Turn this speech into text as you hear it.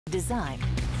Designed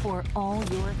for all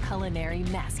your culinary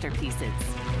masterpieces.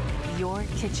 Your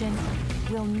kitchen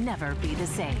will never be the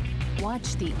same.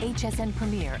 Watch the HSN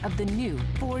premiere of the new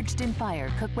Forged in Fire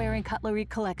Cookware and Cutlery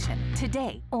Collection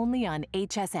today, only on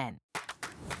HSN.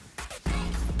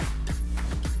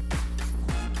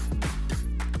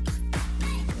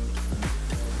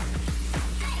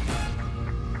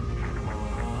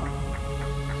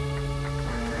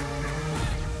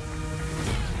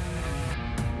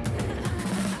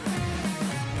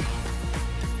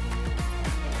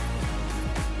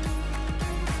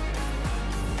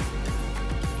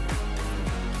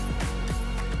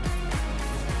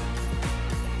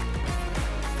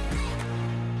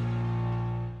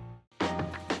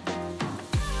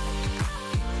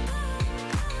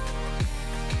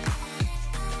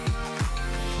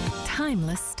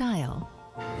 Timeless style,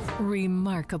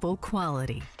 remarkable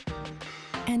quality,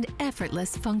 and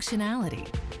effortless functionality.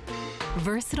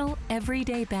 Versatile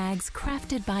everyday bags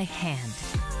crafted by hand.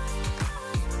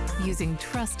 Using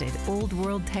trusted old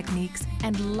world techniques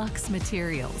and luxe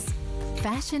materials.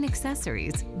 Fashion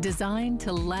accessories designed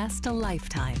to last a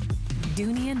lifetime.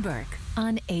 Dooney & Burke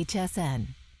on HSN.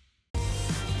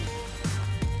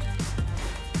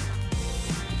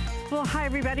 Well, hi,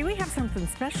 everybody. We have something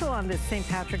special on this St.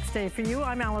 Patrick's Day for you.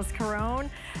 I'm Alice Carone,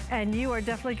 and you are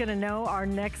definitely going to know our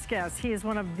next guest. He is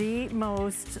one of the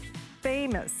most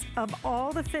famous of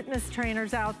all the fitness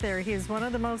trainers out there. He is one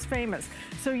of the most famous.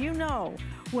 So you know,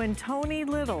 when Tony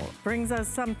Little brings us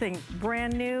something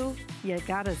brand new, you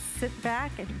got to sit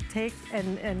back and take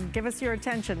and give us your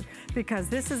attention, because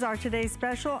this is our today's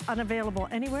special, unavailable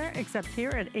anywhere except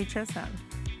here at HSN.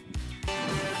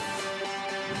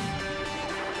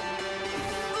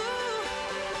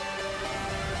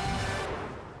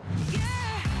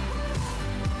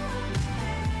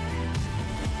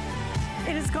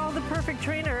 It is called the Perfect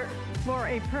Trainer for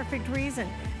a perfect reason,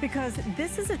 because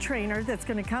this is a trainer that's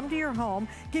going to come to your home,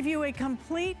 give you a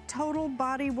complete total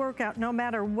body workout. No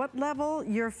matter what level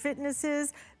your fitness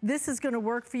is, this is going to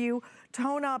work for you.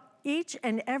 Tone up each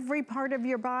and every part of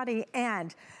your body.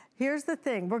 And here's the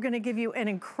thing, we're gonna give you an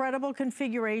incredible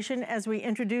configuration as we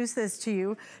introduce this to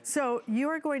you. So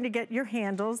you're going to get your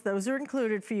handles, those are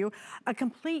included for you, a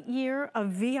complete year of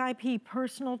VIP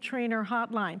personal trainer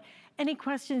hotline. Any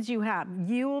questions you have,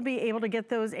 you will be able to get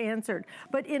those answered.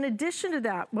 But in addition to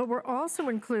that, what we're also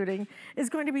including is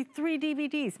going to be 3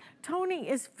 DVDs. Tony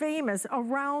is famous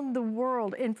around the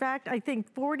world. In fact, I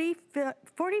think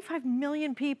 45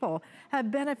 million people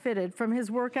have benefited from his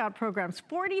workout programs.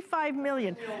 45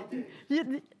 million.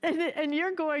 And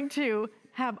you're going to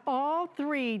have all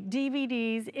 3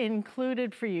 DVDs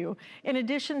included for you. In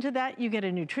addition to that, you get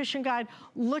a nutrition guide.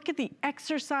 Look at the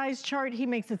exercise chart. He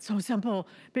makes it so simple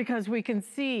because we can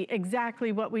see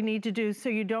exactly what we need to do so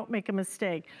you don't make a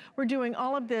mistake. We're doing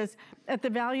all of this at the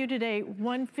value today,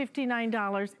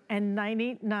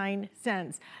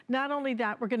 $159.99. Not only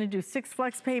that, we're gonna do 6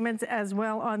 flex payments as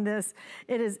well on this.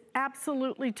 It is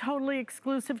absolutely, totally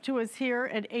exclusive to us here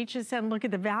at HSN. Look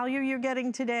at the value you're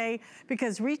getting today,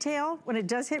 because retail, when it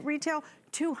does hit retail,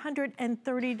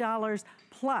 $230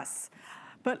 plus.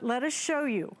 But let us show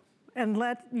you and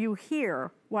let you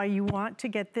hear why you want to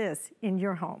get this in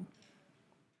your home.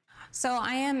 So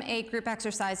I am a group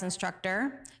exercise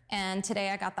instructor, and today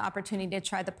I got the opportunity to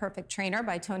try the Perfect Trainer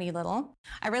by Tony Little.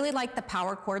 I really like the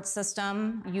power cord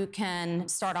system. You can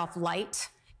start off light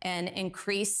and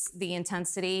increase the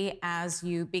intensity as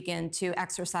you begin to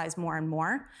exercise more and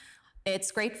more.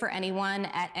 It's great for anyone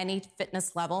at any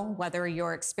fitness level, whether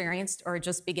you're experienced or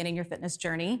just beginning your fitness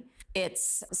journey.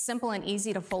 It's simple and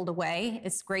easy to fold away.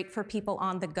 It's great for people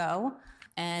on the go,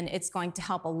 and it's going to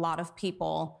help a lot of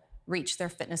people reach their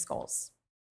fitness goals.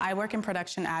 I work in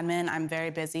production admin. I'm very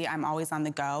busy. I'm always on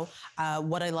the go.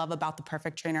 What I love about the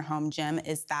Perfect Trainer home gym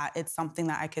is that it's something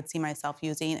that I could see myself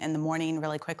using in the morning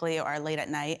really quickly or late at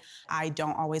night. I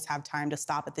don't always have time to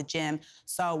stop at the gym.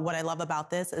 So what I love about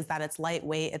this is that it's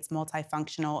lightweight, it's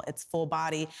multifunctional, it's full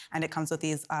body, and it comes with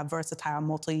these versatile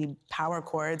multi-power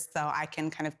cords, so I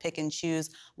can kind of pick and choose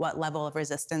what level of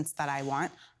resistance that I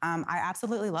want. I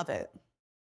absolutely love it.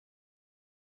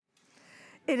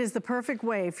 It is the perfect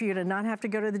way for you to not have to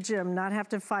go to the gym, not have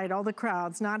to fight all the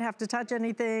crowds, not have to touch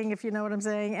anything, if you know what I'm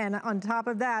saying. And on top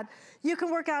of that, you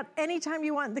can work out anytime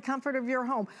you want in the comfort of your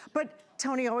home. But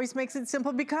Tony always makes it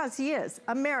simple because he is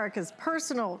America's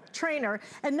personal trainer.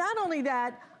 And not only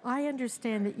that, I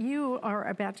understand that you are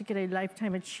about to get a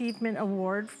Lifetime Achievement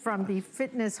Award from the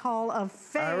Fitness Hall of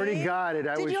Fame. I already got it.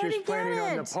 I was just planning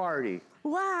on the party.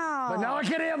 Wow. But now I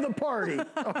can have the party,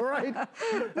 all right?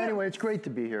 Anyway, it's great to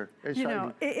be here. You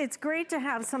know, it's great to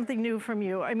have something new from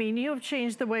you. I mean, you have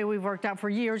changed the way we've worked out for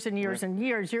years and years and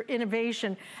years, your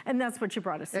innovation, and that's what you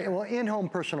brought us here. Well, in-home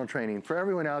personal training, for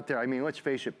everyone out there, I mean, let's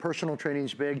face it, personal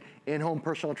training's big, in-home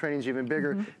personal training's even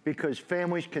bigger, because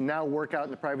families can now work out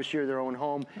in the privacy of their own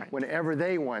home whenever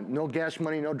they want. No gas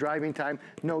money, no driving time,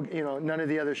 no, you know, none of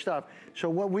the other stuff. So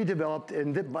what we developed,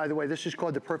 and by the way, this is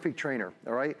called the Perfect Trainer,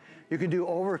 all right? You can do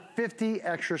over 50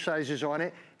 exercises on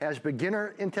it. It has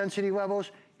beginner intensity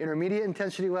levels, intermediate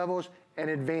intensity levels, and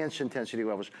advanced intensity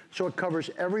levels. So it covers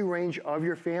every range of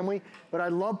your family. But I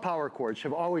love power cords,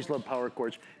 have always loved power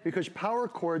cords, because power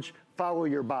cords follow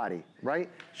your body, right?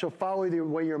 So follow the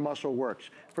way your muscle works.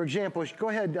 For example, go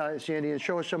ahead, Sandy, and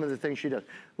show us some of the things she does.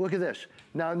 Look at this.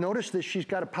 Now notice that she's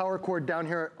got a power cord down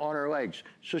here on her legs.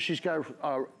 So she's got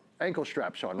ankle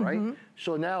straps on, right?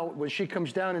 So now when she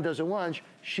comes down and does a lunge,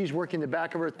 she's working the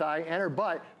back of her thigh and her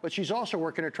butt, but she's also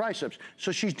working her triceps.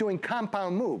 So she's doing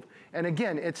compound move. And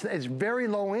again, it's very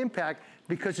low impact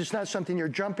because it's not something you're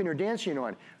jumping or dancing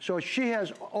on. So she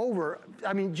has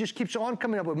just keeps on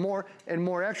coming up with more and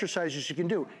more exercises she can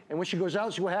do. And when she goes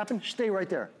out, see what happens? Stay right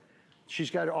there.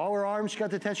 She's got all her arms got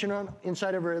the tension on,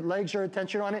 inside of her legs are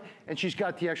tension on it, and she's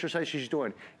got the exercise she's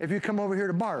doing. If you come over here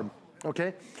to Barb,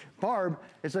 okay? Barb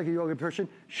is like a yoga person.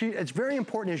 It's very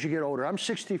important as you get older. I'm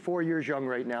 64 years young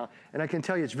right now, and I can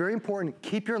tell you it's very important.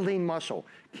 Keep your lean muscle,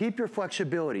 keep your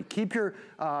flexibility, keep your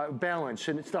balance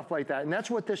and stuff like that. And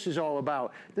that's what this is all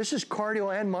about. This is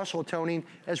cardio and muscle toning,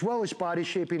 as well as body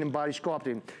shaping and body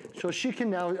sculpting. So she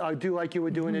can now do like you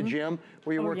would do in the gym,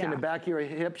 where you're working the back of your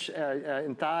hips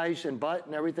and thighs and butt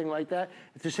and everything like that.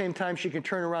 At the same time, she can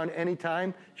turn around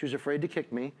anytime. She was afraid to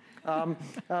kick me.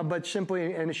 But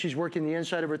simply, and she's working the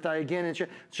inside of her thigh again. And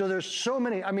so there's so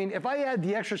many. I mean, if I add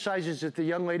the exercises that the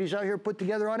young ladies out here put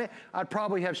together on it, I'd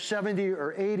probably have 70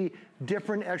 or 80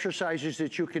 different exercises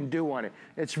that you can do on it.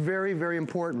 It's very, very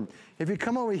important. If you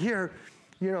come over here,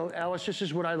 you know, Alice, this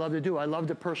is what I love to do. I love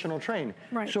to personal train.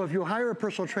 Right. So if you hire a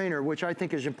personal trainer, which I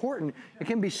think is important, it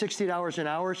can be $60 an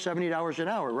hour, $70 an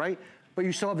hour, right? But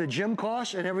you still have the gym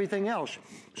costs and everything else.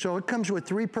 So it comes with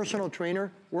 3 personal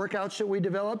trainer workouts that we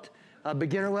developed. A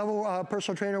beginner level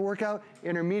personal trainer workout,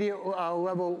 intermediate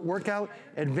level workout,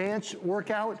 advanced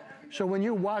workout. So when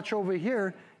you watch over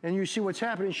here and you see what's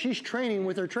happening, she's training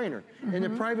with her trainer in the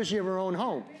privacy of her own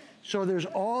home. So there's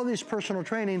all this personal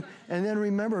training, and then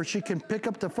remember, she can pick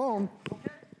up the phone,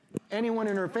 anyone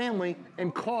in her family,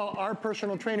 and call our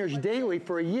personal trainers daily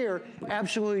for a year,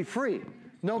 absolutely free.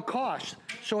 No cost.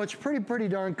 So it's pretty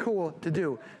darn cool to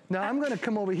do. Now I'm gonna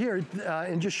come over here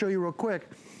and just show you real quick.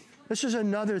 This is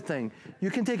another thing. You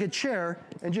can take a chair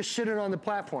and just sit it on the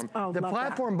platform. Oh, the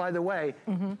platform, by the way,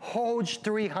 holds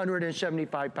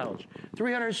 375 pounds.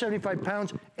 375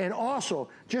 pounds, and also,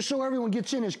 just so everyone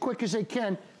gets in as quick as they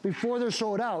can before they're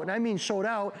sold out, and I mean sold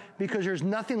out because there's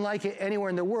nothing like it anywhere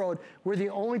in the world. We're the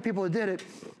only people that did it.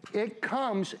 It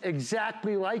comes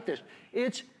exactly like this.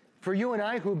 It's, for you and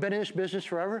I who've been in this business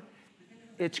forever,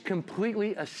 it's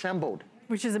completely assembled.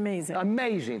 Which is amazing.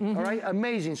 Amazing, all right,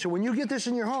 amazing. So when you get this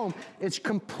in your home, it's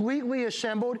completely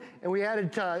assembled, and we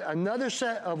added another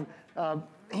set of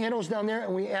handles down there,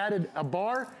 and we added a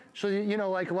bar, so that, you know,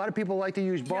 like a lot of people like to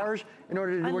use bars in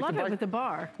order to work the bike. I love it with the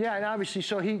bar. Yeah, and obviously,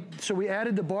 so we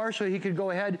added the bar so he could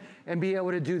go ahead and be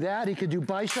able to do that. He could do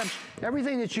biceps,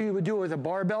 everything that you would do with a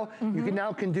barbell, you can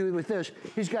now do with this.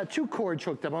 He's got 2 cords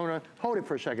hooked up. I'm gonna hold it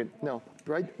for a second. No,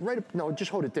 no,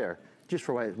 just hold it there. Just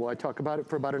for while I talk about it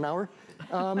for about an hour.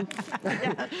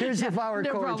 Here's the power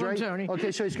cords, right? Tony.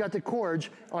 Okay, so he's got the cords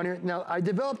on here. Now, I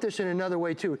developed this in another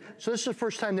way too. So this is the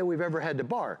first time that we've ever had the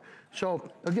bar.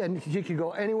 So again, he can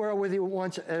go anywhere with you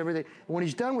once and everything. When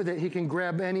he's done with it, he can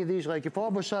grab any of these. Like if all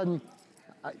of a sudden,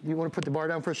 you want to put the bar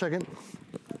down for a second?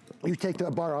 You take the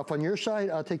bar off on your side,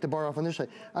 I'll take the bar off on this side.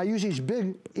 I use these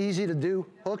big, easy to do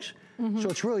hooks. So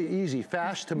it's really easy,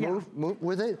 fast to move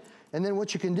with it. And then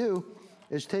what you can do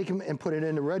is take him and put it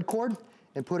in the red cord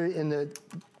and put it in the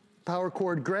power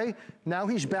cord gray. Now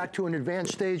he's back to an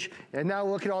advanced stage, and now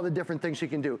look at all the different things he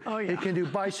can do. Oh, yeah. He can do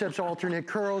biceps, alternate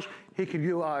curls. He could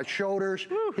do shoulders.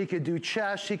 Woo. He could do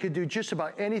chest. He could do just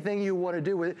about anything you want to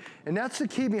do with it. And that's the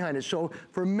key behind it. So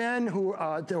for men who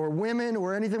or women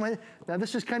or anything like that, now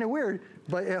this is kind of weird,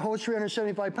 but it holds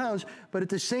 375 pounds. But at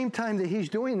the same time that he's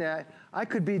doing that, I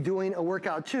could be doing a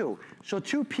workout too. So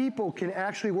 2 people can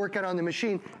actually work out on the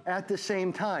machine at the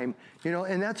same time, you know,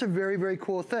 and that's a very, very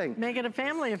cool thing. Make it a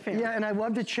family affair. Yeah, and I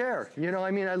love the chair. You know,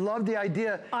 I mean, I love the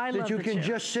idea that you can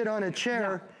just sit on a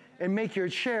chair and make your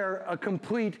chair a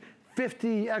complete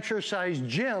 50 exercise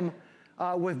gym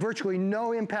with virtually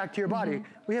no impact to your body.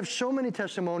 We have so many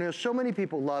testimonials, so many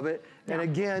people love it. And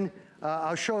again,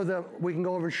 I'll show them, we can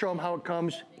go over and show them how it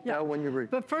comes when you're ready.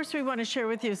 But first we want to share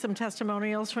with you some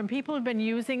testimonials from people who've been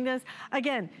using this.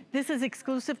 Again, this is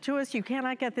exclusive to us. You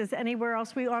cannot get this anywhere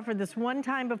else. We offered this one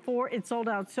time before. It sold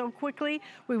out so quickly.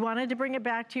 We wanted to bring it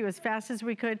back to you as fast as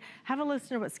we could. Have a listen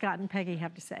to what Scott and Peggy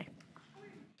have to say.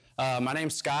 My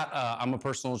name's Scott. I'm a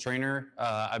personal trainer.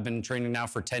 I've been training now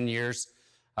for 10 years.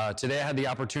 Today I had the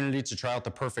opportunity to try out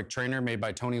the Perfect Trainer made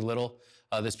by Tony Little.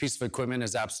 This piece of equipment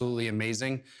is absolutely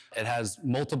amazing. It has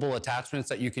multiple attachments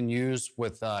that you can use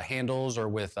with handles or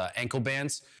with ankle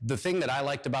bands. The thing that I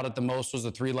liked about it the most was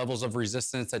the 3 levels of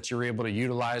resistance that you were able to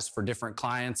utilize for different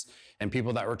clients and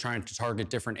people that were trying to target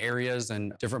different areas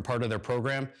and different part of their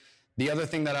program. The other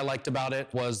thing that I liked about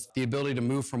it was the ability to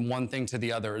move from one thing to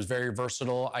the other. It was very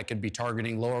versatile. I could be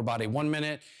targeting lower body 1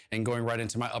 minute and going right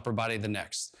into my upper body the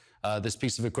next. This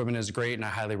piece of equipment is great and I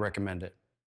highly recommend it.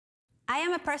 I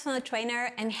am a personal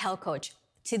trainer and health coach.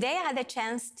 Today I had the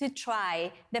chance to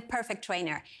try the Perfect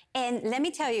Trainer. And let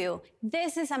me tell you,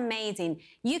 this is amazing.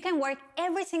 You can work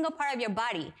every single part of your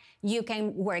body. You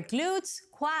can work glutes,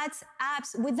 quads,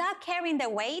 abs without carrying the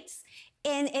weights.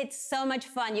 And it's so much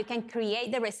fun. You can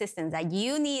create the resistance that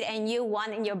you need and you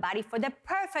want in your body for the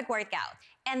perfect workout.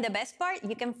 And the best part,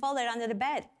 you can fold it under the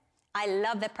bed. I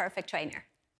love the Perfect Trainer.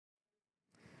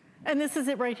 And this is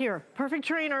it right here. Perfect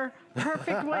Trainer,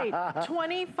 perfect weight,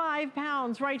 25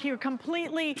 pounds right here,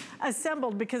 completely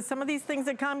assembled, because some of these things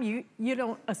that come, you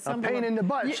don't assemble them. A pain in the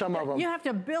butt, some of them. You have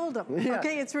to build them,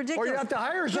 okay? It's ridiculous. Or you have to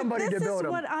hire somebody to build them. This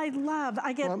is what I love.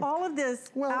 I get all of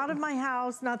this out of my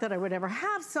house. Not that I would ever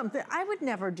have something. I would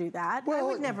never do that. I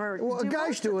would never do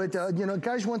guys do it. You know,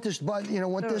 guys want this,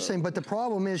 want this thing. But the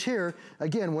problem is here,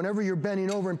 again, whenever you're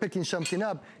bending over and picking something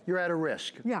up, you're at a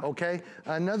risk, okay?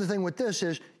 Another thing with this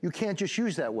is you can't just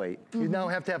use that weight. You now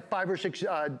have to have 5 or 6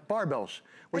 barbells,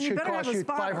 which should cost you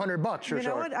 $500 or so. You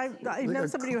know what? I know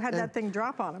somebody who had that thing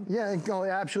drop on him. Yeah,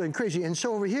 absolutely crazy. And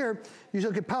so over here, you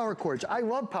look at power cords. I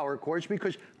love power cords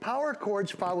because power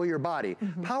cords follow your body.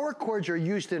 Power cords are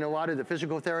used in a lot of the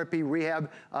physical therapy,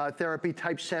 rehab therapy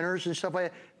type centers and stuff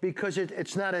like that because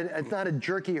it's not a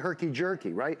jerky,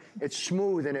 herky-jerky, right? It's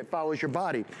smooth and it follows your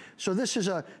body. So this is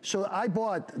so I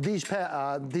bought these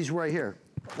right here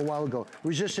a while ago.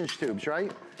 Resistance tubes,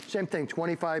 right? Same thing,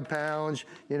 25 pounds,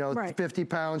 50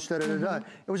 pounds,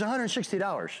 It was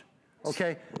 $160.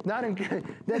 Okay, that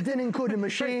didn't include the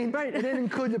machine. It didn't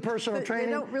include the personal training.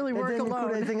 They don't really work alone. It didn't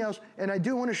include anything else. And I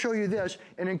do want to show you this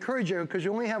and encourage you, because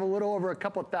you only have a little over a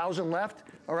couple thousand left,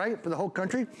 all right, for the whole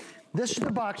country. This is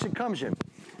the box it comes in.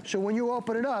 So when you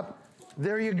open it up,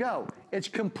 there you go. It's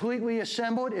completely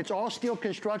assembled. It's all steel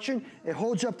construction. It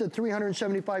holds up to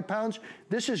 375 pounds.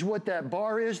 This is what that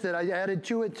bar is that I added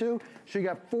to it too. So you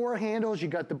got 4 handles, you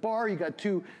got the bar, you got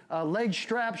 2 leg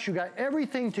straps, you got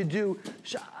everything to do.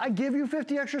 So I give you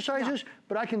 50 exercises,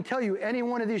 but I can tell you any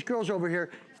one of these girls over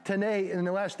here today, in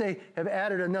the last day, have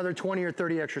added another 20 or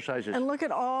 30 exercises. And look at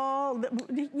all,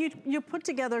 you put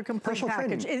together a complete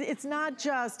package. It's not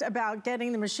just about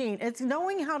getting the machine. It's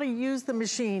knowing how to use the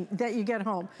machine that you get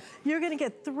home. You're gonna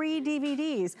get 3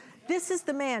 DVDs. This is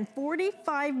the man,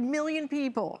 45 million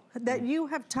people that you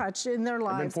have touched in their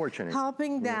lives,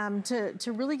 helping them to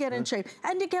really get in shape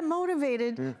and to get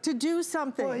motivated to do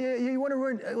something. Well, you want to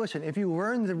learn, listen, if you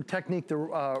learn the technique the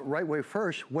right way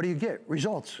first, what do you get?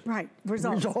 Results. Right,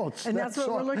 results. And that's what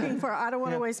we're looking for. I don't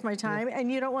want to waste my time,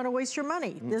 and you don't want to waste your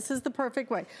money. This is the perfect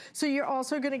way. So you're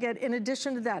also going to get, in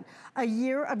addition to that, a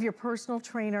year of your personal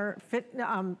trainer fit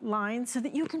line so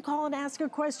that you can call and ask a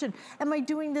question. Am I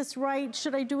doing this right?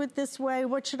 Should I do it this way?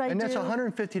 What should I do? And that's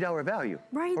 $150 value.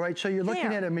 Right. All right, so you're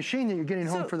looking at a machine that you're getting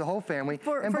home for the whole family.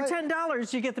 For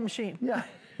 $10, you get the machine. Yeah,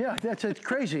 it's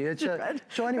crazy. It's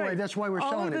so anyway, that's why we're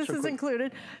selling it. All of this is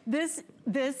included. This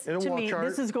to me,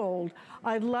 this is gold.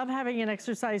 I love having an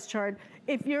exercise chart.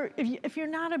 If you're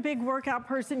not a big workout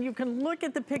person, you can look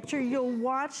at the picture, you'll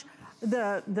watch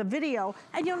the video,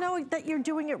 and you'll know that you're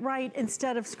doing it right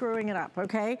instead of screwing it up,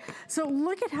 okay? So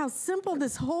look at how simple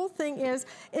this whole thing is.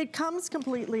 It comes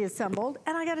completely assembled,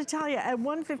 and I gotta tell you, at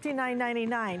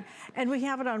 $159.99, and we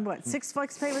have it on what, 6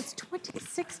 flex payments,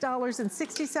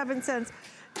 $26.67.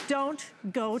 Don't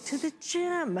go to the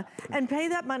gym and pay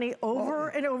that money over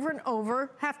and over and over,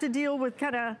 have to deal with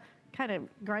kind of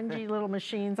grungy little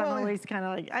machines. I'm always kind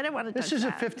of like, I don't want to touch that. This is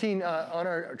a 15, on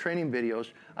our training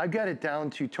videos, I've got it down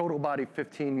to total body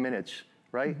 15 minutes,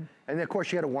 right? And then of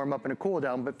course you got to warm up and a cool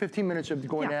down, but 15 minutes of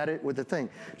going at it with the thing.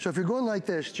 So if you're going like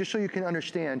this, just so you can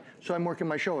understand, so I'm working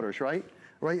my shoulders, right?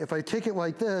 If I take it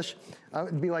like this,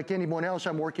 it'd be like anyone else,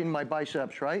 I'm working my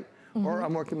biceps, right? or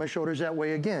I'm working my shoulders that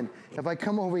way again. If I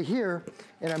come over here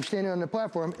and I'm standing on the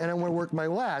platform and I want to work my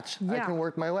lats, I can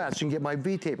work my lats and get my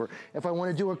V-taper. If I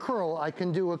want to do a curl, I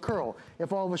can do a curl.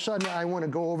 If all of a sudden I want to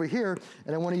go over here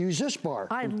and I want to use this bar.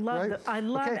 I love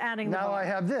adding the bar. Now I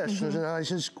have this. So I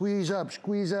just squeeze up,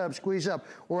 squeeze up, squeeze up.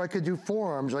 Or I could do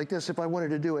forearms like this if I wanted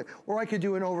to do it. Or I could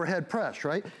do an overhead press,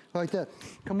 right? Like that.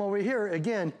 Come over here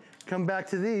again. Come back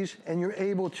to these, and you're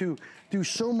able to do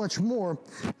so much more.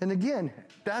 And again,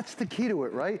 that's the key to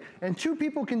it, right? And two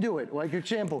people can do it. Like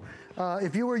example,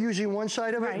 if you were using one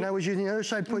side of it and I was using the other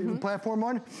side, putting the platform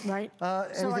on. Right.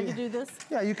 So I could do this?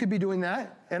 Yeah, you could be doing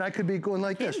that, and I could be going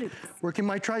like this, working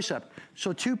my tricep.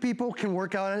 So two people can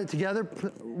work out on it together,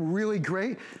 really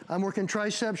great. I'm working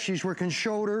tricep, she's working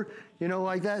shoulder, you know,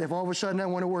 like that. If all of a sudden I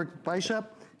want to work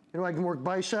bicep, you know, I can work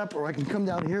bicep, or I can come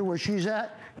down here where she's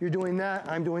at. You're doing that,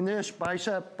 I'm doing this,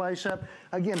 bicep, bicep.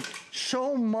 Again,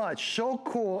 so much, so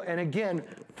cool, and again,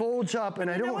 folds up,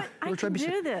 and I can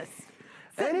do this.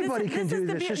 Anybody can do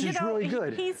this. This is really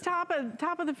good. He's top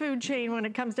of the food chain when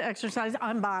it comes to exercise.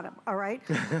 I'm bottom, all right?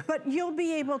 But you'll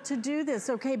be able to do this,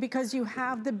 okay, because you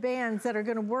have the bands that are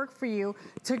going to work for you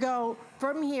to go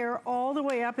from here all the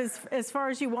way up as far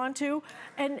as you want to.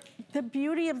 And the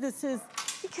beauty of this is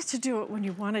you get to do it when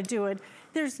you want to do it.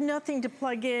 There's nothing to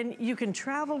plug in. You can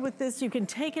travel with this, you can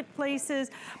take it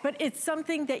places, but it's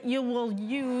something that you will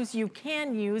use, you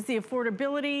can use. The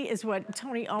affordability is what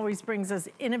Tony always brings us,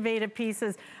 innovative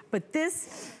pieces. But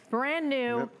this, brand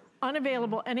new,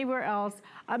 unavailable anywhere else.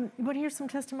 You want to hear some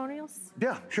testimonials?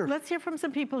 Yeah, sure. Let's hear from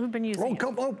some people who've been using it.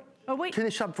 Oh, wait. Can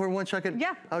you stop for 1 second?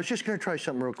 Yeah. I was just going to try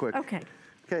something real quick. Okay.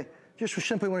 Okay. Just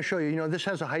simply want to show you, you know, this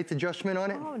has a height adjustment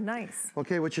on it. Oh, nice.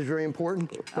 Okay, which is very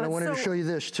important. But I wanted to show you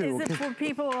this too. Is it for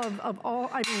people of all,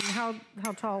 I mean,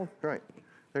 how tall? Right,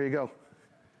 there you go.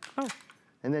 Oh.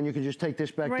 And then you can just take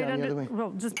this back down the other way. Well,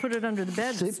 just put it under the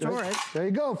bed and store it. There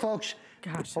you go, folks.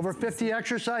 Gosh. Over 50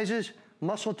 exercises,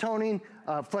 muscle toning,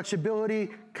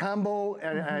 flexibility, combo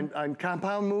and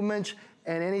compound movements,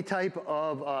 and any type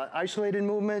of isolated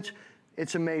movements.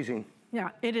 It's amazing.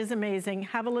 Yeah, it is amazing.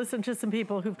 Have a listen to some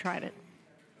people who've tried it.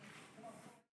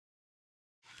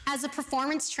 As a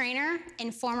performance trainer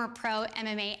and former pro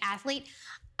MMA athlete,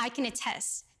 I can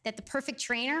attest that the perfect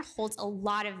trainer holds a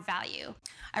lot of value.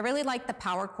 I really like the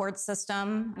power cord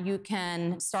system. You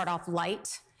can start off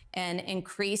light and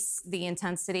increase the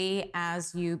intensity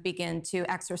as you begin to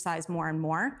exercise more and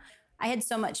more. I had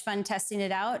so much fun testing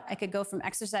it out. I could go from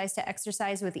exercise to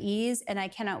exercise with ease, and I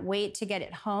cannot wait to get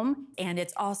it home. And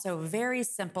it's also very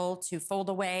simple to fold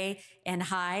away and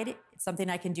hide. It's something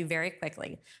I can do very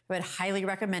quickly. I would highly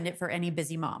recommend it for any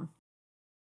busy mom.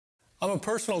 I'm a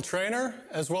personal trainer,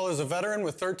 as well as a veteran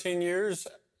with 13 years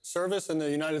service in the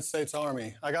United States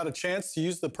Army. I got a chance to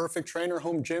use the Perfect Trainer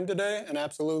home gym today and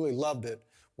absolutely loved it.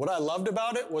 What I loved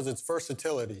about it was its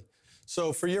versatility.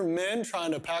 So for your men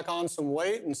trying to pack on some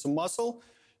weight and some muscle,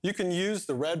 you can use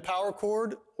the red power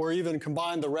cord or even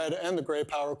combine the red and the gray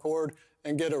power cord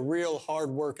and get a real hard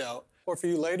workout. Or for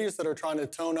you ladies that are trying to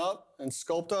tone up and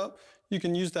sculpt up, you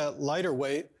can use that lighter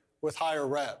weight with higher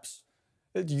reps.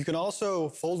 You can also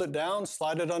fold it down,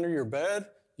 slide it under your bed.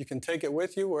 You can take it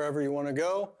with you wherever you want to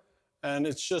go. And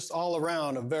it's just all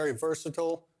around a very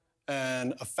versatile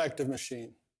and effective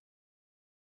machine.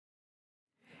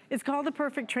 It's called the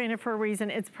Perfect Trainer for a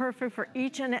reason. It's perfect for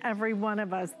each and every one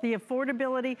of us. The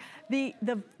affordability,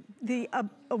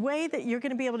 a way that you're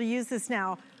gonna be able to use this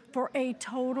now for a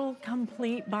total,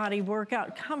 complete body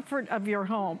workout, comfort of your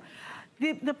home.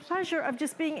 The pleasure of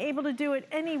just being able to do it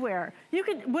anywhere. You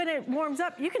can, when it warms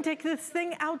up, you can take this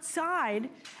thing outside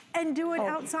and do it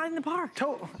outside in the park.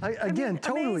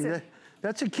 Totally.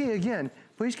 That's a key again.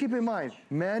 Please keep in mind,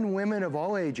 men, women of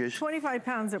all ages. 25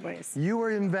 pounds it weighs. You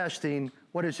are investing,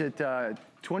 what is it, $26?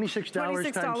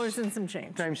 $26 and some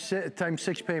change. Times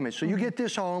 6 payments. So you get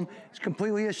this home, it's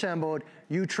completely assembled.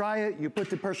 You try it, you put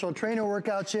the personal trainer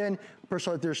workouts in,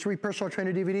 there's 3 personal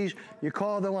trainer DVDs, you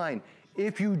call the line.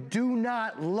 If you do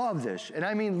not love this, and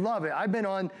I mean love it, I've been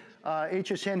on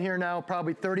HSN here now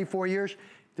probably 34 years.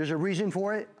 There's a reason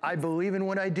for it. I believe in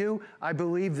what I do. I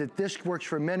believe that this works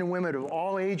for men and women of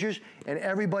all ages, and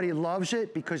everybody loves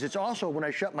it because it's also, when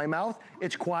I shut my mouth,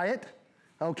 it's quiet,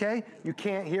 okay? You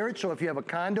can't hear it, so if you have a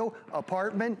condo,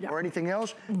 apartment, or anything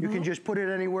else, you can just put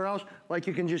it anywhere else, like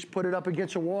you can just put it up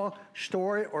against a wall,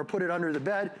 store it, or put it under the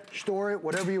bed, store it,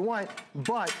 whatever you want,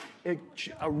 but it's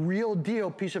a real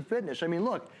deal piece of fitness. I mean,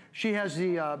 look, she has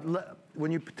the, when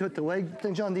you put the leg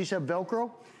things on, these have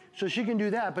Velcro. So she can do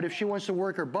that, but if she wants to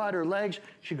work her butt or legs,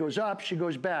 she goes up, she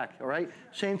goes back, all right?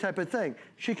 Same type of thing.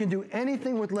 She can do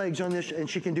anything with legs on this, and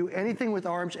she can do anything with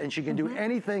arms, and she can do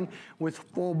anything with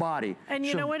full body. And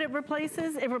you know what it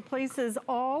replaces? It replaces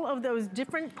all of those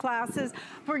different classes.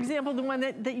 For example, the one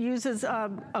that uses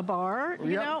a bar,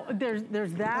 you know, there's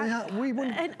that.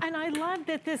 And I love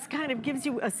that this kind of gives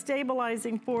you a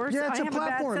stabilizing force. Yeah, it's I have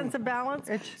platform. a bad sense of balance.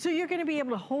 So you're going to be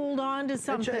able to hold on to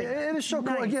something. It is so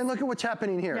cool. Again, look at what's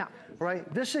happening here. Yeah.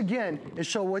 Right? This again is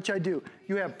so what I do.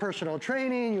 You have personal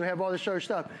training, you have all this other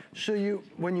stuff. So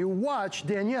when you watch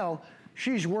Danielle,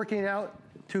 she's working out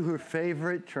to her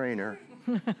favorite trainer.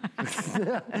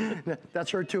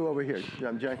 That's her too over here.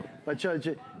 But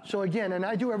so again, and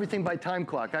I do everything by time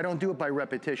clock. I don't do it by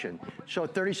repetition. So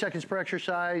 30 seconds per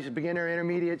exercise, beginner,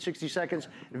 intermediate, 60 seconds,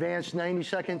 advanced,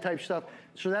 90-second type stuff.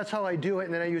 So that's how I do it,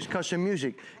 and then I use custom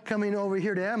music. Coming over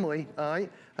here to Emily,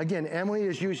 again, Emily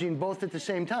is using both at the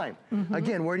same time.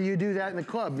 Again, where do you do that in the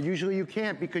club? Usually you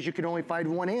can't because you can only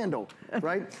find one handle,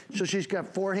 right? So she's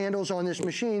got 4 handles on this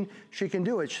machine. She can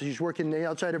do it. She's working the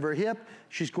outside of her hip.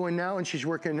 She's going now and she's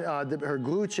working her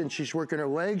glutes and she's working her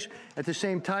legs. At the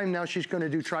same time, now she's going to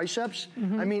do triceps.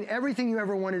 I mean, everything you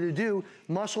ever wanted to do,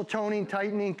 muscle toning,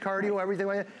 tightening, cardio, everything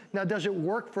like that. Now, does it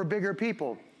work for bigger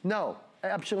people? No,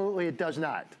 absolutely it does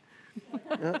not.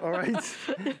 All right,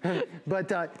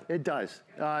 but it does.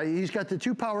 He's got the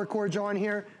 2 power cords on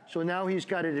here, so now he's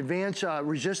got an advanced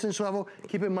resistance level.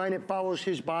 Keep in mind it follows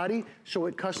his body, so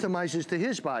it customizes to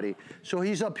his body. So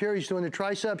he's up here, he's doing the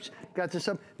triceps, got this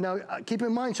up. Now, keep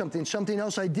in mind something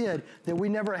else I did that we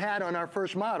never had on our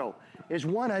first model is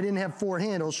one, I didn't have 4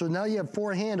 handles, so now you have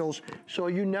 4 handles, so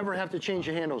you never have to change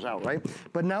the handles out, right?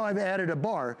 But now I've added a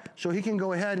bar, so he can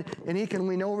go ahead and he can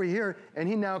lean over here, and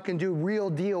he now can do real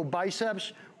deal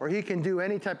biceps, or he can do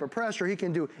any type of press, or he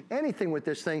can do anything with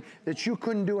this thing that you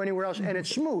couldn't do anywhere else, and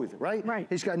it's smooth, right? Right.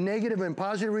 He's got negative and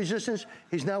positive resistance.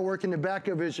 He's now working the back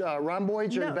of his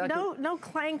rhomboids. No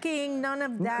clanking, none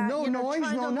of that. No noise,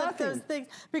 no nothing. Those things,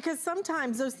 because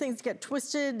sometimes those things get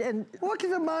twisted and... Look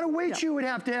at the amount of weight you would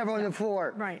have to have on the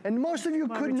floor. Right. And most of you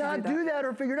could not do that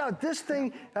or figure it out. This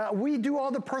thing, we do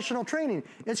all the personal training.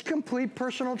 It's complete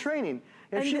personal training.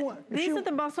 These are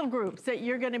the muscle groups that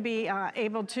you're going to be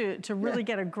able to really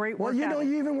get a great workout. Well, you know,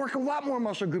 you even work a lot more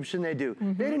muscle groups than they do.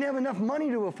 They didn't have enough money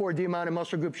to afford the amount of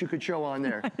muscle groups you could show on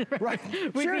there. Right?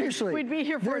 Seriously. We'd be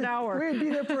here for an hour. We'd be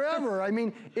there forever. I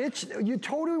mean, you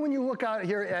totally, when you look out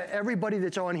here at everybody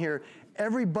that's on here,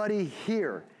 everybody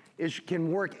here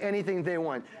can work anything they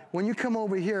want. When you come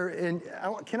over here, and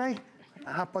can I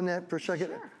hop on that for a second?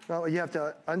 Sure. Well, you have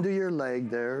to undo your leg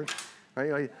there.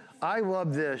 Right? I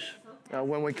love this.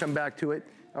 When we come back to it.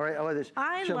 All right, I love this.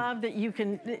 I love that you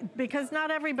can, because not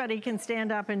everybody can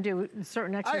stand up and do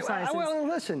certain exercises. Well,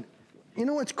 listen, you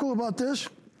know what's cool about this?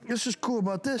 This is cool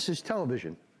about this is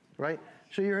television, right?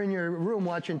 So you're in your room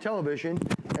watching television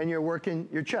and you're working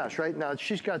your chest, right? Now,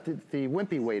 she's got the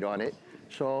wimpy weight on it,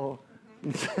 so,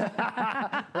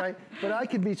 right? But I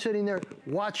could be sitting there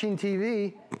watching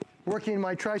TV, working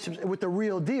my triceps with the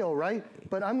real deal, right?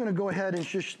 But I'm gonna go ahead and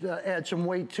just add some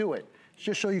weight to it,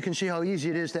 just so you can see how easy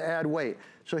it is to add weight.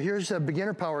 So here's the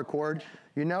beginner power cord.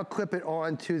 You now clip it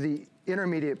on to the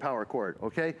intermediate power cord,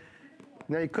 okay?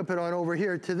 Now you clip it on over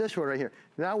here to this one right here.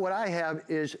 Now what I have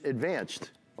is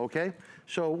advanced, okay?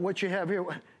 So what you have here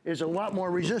is a lot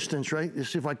more resistance, right? Let's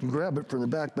see if I can grab it from the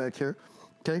back here,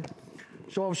 okay?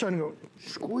 So all of a sudden go,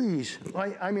 squeeze.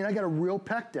 I mean, I got a real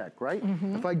pec deck, right?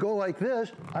 If I go like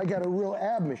this, I got a real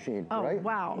ab machine, right? Oh,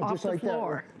 wow, just off like the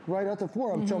floor. That, right off the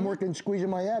floor. So I'm working, squeezing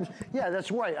my abs. Yeah,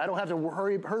 that's right. I don't have to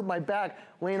hurt my back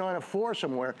laying on a floor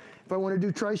somewhere. If I want to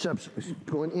do triceps,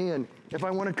 going in. If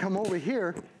I want to come over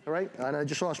here, all right, and I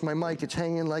just lost my mic, it's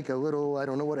hanging like a little, I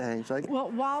don't know what it hangs like.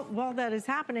 Well, while that is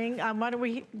happening, why don't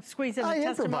we squeeze in a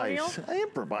testimonial? I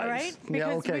improvise. All right,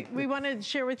 because we want to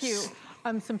share with you,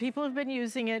 some people have been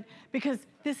using it because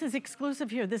this is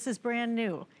exclusive here. This is brand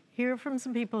new. Hear from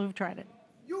some people who've tried it.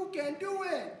 You can do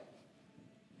it.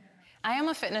 I am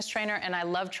a fitness trainer and I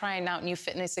love trying out new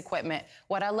fitness equipment.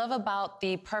 What I love about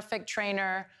the Perfect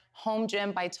Trainer Home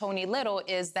Gym by Tony Little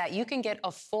is that you can get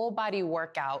a full body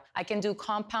workout. I can do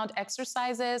compound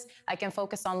exercises. I can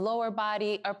focus on lower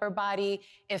body, upper body.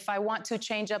 If I want to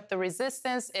change up the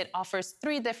resistance, it offers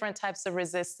 3 different types of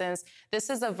resistance. This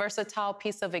is a versatile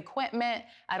piece of equipment.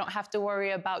 I don't have to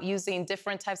worry about using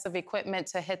different types of equipment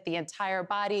to hit the entire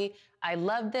body. I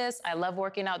love this. I love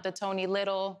working out the Tony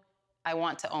Little. I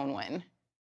want to own one.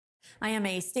 I am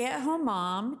a stay-at-home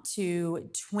mom to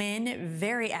twin,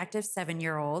 very active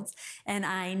 7-year-olds, and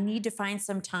I need to find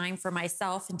some time for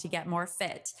myself and to get more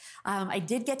fit. I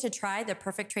did get to try the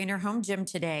Perfect Trainer Home Gym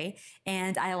today,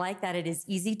 and I like that it is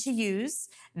easy to use,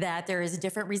 that there is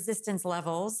different resistance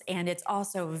levels, and it's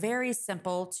also very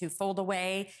simple to fold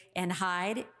away and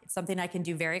hide. It's something I can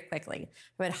do very quickly.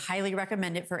 I would highly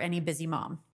recommend it for any busy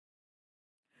mom.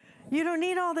 You don't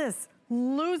need all this.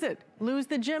 Lose it. Lose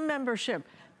the gym membership.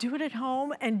 Do it at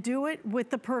home and do it with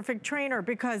the Perfect Trainer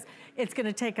because it's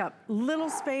gonna take up little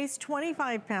space,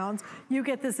 25 pounds. You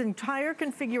get this entire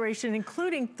configuration,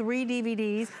 including 3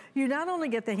 DVDs. You not only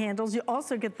get the handles, you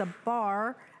also get the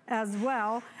bar as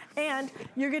well. And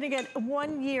you're gonna get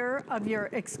 1 year of your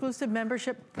exclusive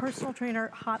membership personal trainer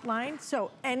hotline.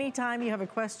 So anytime you have a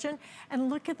question, and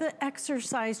look at the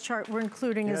exercise chart we're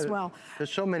including as well.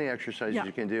 There's so many exercises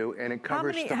you can do, and it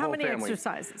covers the whole family. How many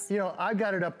exercises? You know, I've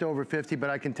got it up to over 50, but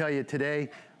I can tell you today,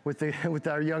 with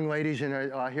our young ladies in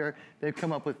here, they've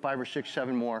come up with 5 or 6,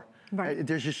 7 more. Right.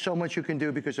 There's just so much you can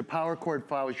do because the power cord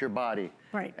follows your body.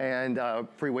 Right. And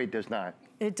free weight does not.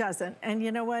 It doesn't. And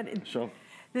you know what?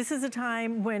 This is a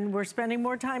time when we're spending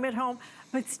more time at home,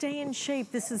 but stay in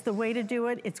shape. This is the way to do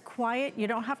it. It's quiet. You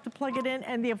don't have to plug it in.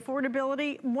 And the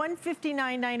affordability,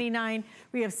 $159.99.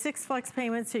 We have 6 flex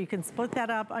payments, so you can split that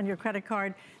up on your credit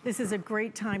card. This is a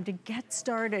great time to get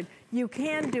started. You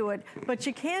can do it, but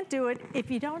you can't do it if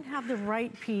you don't have the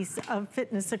right piece of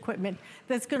fitness equipment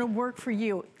that's gonna work for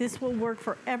you. This will work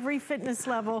for every fitness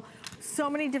level. So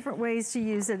many different ways to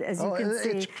use it, as you can see.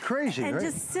 It's crazy, and right?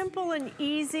 just simple and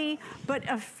easy, but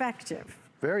effective.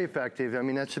 Very effective. I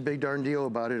mean, that's the big darn deal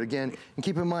about it. Again, and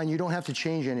keep in mind, you don't have to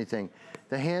change anything.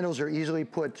 The handles are easily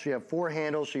put, so you have 4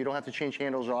 handles, so you don't have to change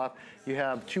handles off. You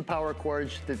have 2 power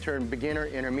cords that turn beginner,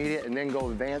 intermediate, and then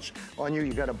go advanced on you.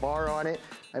 You got a bar on it.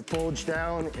 It folds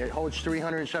down. It holds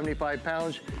 375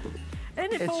 pounds.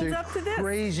 And it folds up to this. It's a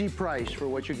crazy price for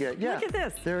what you get. Yeah, look at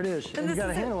this. There it is. And you got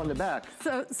a handle on the back.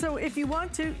 So if you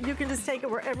want to, you can just take it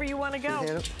wherever you want to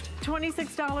go.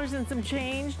 $26 and some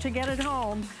change to get it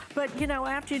home. But you know,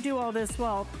 after you do all this,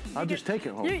 well, I'll just take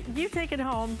it home. You take it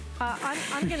home.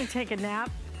 I'm going to take a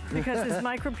nap. Because this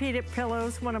micropedic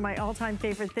pillows, one of my all-time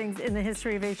favorite things in the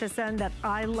history of HSN that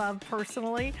I love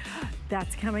personally.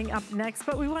 That's coming up next.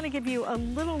 But we want to give you a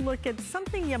little look at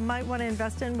something you might want to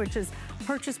invest in, which is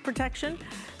purchase protection.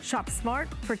 Shop smart,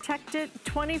 protect it,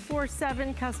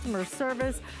 24/7 customer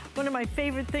service. One of my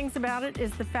favorite things about it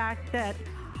is the fact that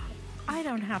I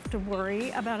don't have to worry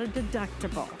about a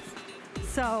deductible.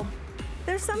 So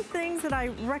there's some things that I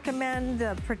recommend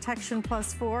Protection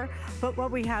Plus for, but what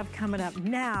we have coming up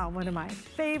now, one of my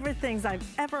favorite things I've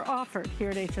ever offered here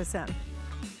at HSN.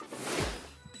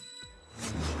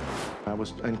 I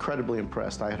was incredibly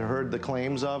impressed. I had heard the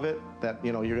claims of it, that,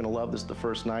 you know, you're gonna love this the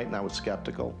first night, and I was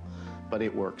skeptical, but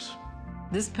it works.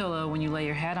 This pillow, when you lay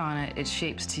your head on it, it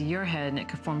shapes to your head and it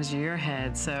conforms to your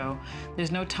head. So there's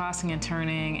no tossing and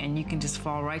turning, and you can just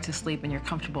fall right to sleep and you're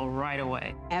comfortable right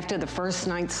away. After the first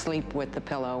night's sleep with the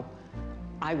pillow,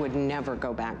 I would never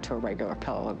go back to a regular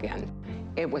pillow again.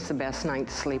 It was the best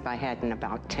night's sleep I had in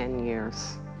about 10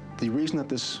 years. The reason that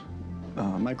this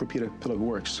micropedic pillow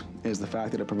works is the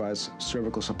fact that it provides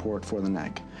cervical support for the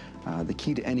neck. The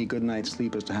key to any good night's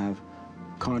sleep is to have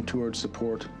contoured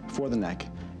support for the neck,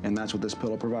 and that's what this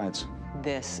pillow provides.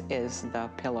 This is the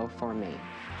pillow for me.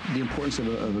 The importance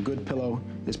of a good pillow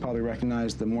is probably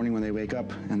recognized the morning when they wake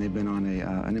up and they've been on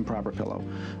an improper pillow.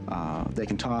 They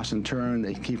can toss and turn,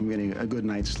 they can keep them getting a good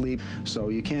night's sleep, so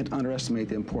you can't underestimate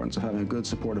the importance of having a good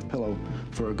supportive pillow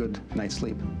for a good night's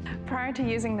sleep. Prior to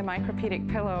using the micropedic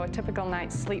pillow, a typical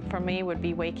night's sleep for me would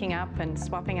be waking up and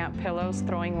swapping out pillows,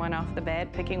 throwing one off the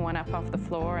bed, picking one up off the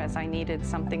floor as I needed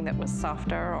something that was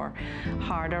softer or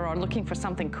harder, or looking for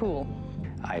something cool.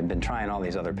 I'd been trying all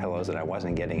these other pillows and I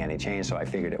wasn't getting any change, so I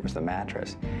figured it was the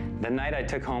mattress. The night I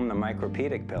took home the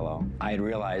micropedic pillow, I had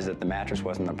realized that the mattress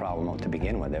wasn't the problem to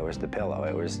begin with. It was the pillow.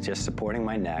 It was just supporting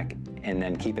my neck and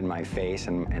then keeping my face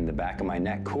and the back of my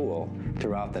neck cool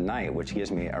throughout the night, which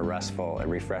gives me a restful and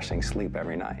refreshing sleep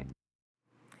every night.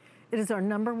 It is our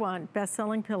 #1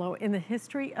 best-selling pillow in the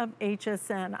history of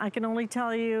HSN. I can only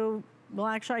tell you, well,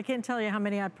 actually, I can't tell you how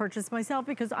many I've purchased myself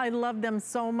because I love them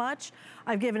so much.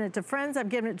 I've given it to friends, I've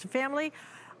given it to family.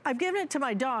 I've given it to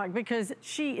my dog because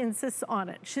she insists on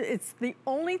it. It's the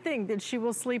only thing that she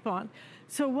will sleep on.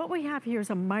 So what we have here is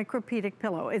a micropedic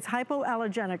pillow. It's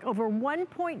hypoallergenic, over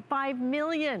 1.5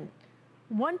 million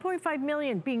 1.5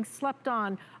 million being slept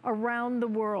on around the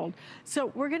world.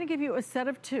 So we're gonna give you a set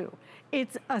of 2.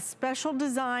 It's a special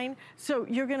design, so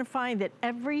you're gonna find that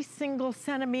every single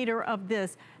centimeter of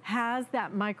this has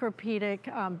that micropedic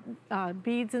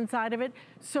beads inside of it,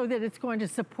 so that it's going to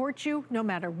support you no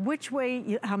matter which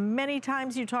way, how many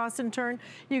times you toss and turn.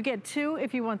 You get 2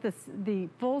 if you want the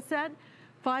full set.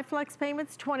 5 flex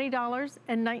payments,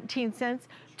 $20.19.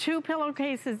 2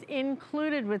 pillowcases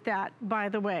included with that, by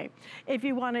the way. If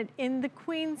you want it in the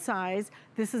queen size,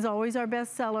 this is always our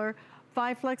best seller.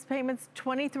 5 flex payments,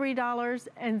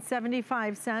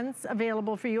 $23.75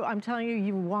 available for you. I'm telling you,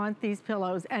 you want these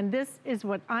pillows. And this is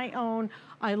what I own.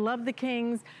 I love the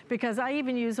Kings because I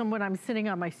even use them when I'm sitting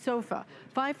on my sofa.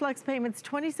 5 flex payments,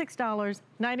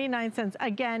 $26.99.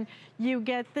 Again, you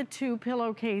get the 2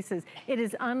 pillowcases. It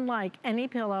is unlike any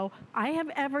pillow I have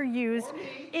ever used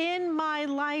in my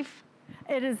life.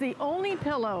 It is the only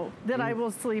pillow that I will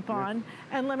sleep on.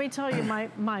 And let me tell you,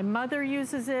 my mother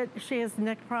uses it. She has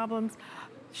neck problems.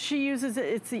 She uses it.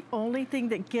 It's the only thing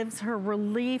that gives her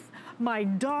relief. My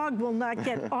dog will not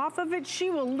get off of it. She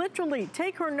will literally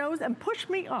take her nose and push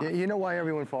me off. You know why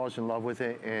everyone falls in love with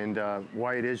it and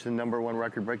why it is the #1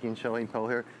 record-breaking selling pillow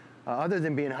here? Other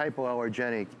than being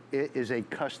hypoallergenic, it is a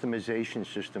customization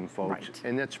system, folks. Right.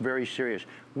 And that's very serious.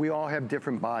 We all have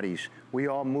different bodies. We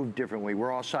all move differently.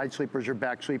 We're all side sleepers or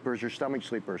back sleepers or stomach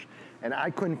sleepers. And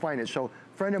I couldn't find it. So a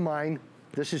friend of mine,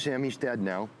 this is him, he's dead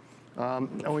now.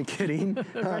 Only kidding.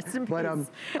 Rest in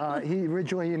peace. He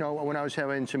originally, you know, when I was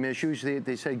having some issues,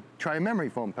 they said, try a memory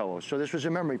foam pillow. So this was a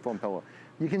memory foam pillow.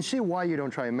 You can see why you don't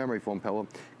try a memory foam pillow,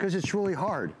 because it's really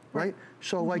hard, right?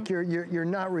 So like you're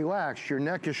not relaxed, your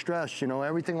neck is stressed, you know,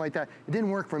 everything like that. It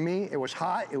didn't work for me. It was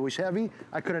hot, it was heavy.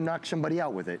 I could have knocked somebody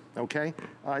out with it, okay?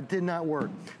 It did not work.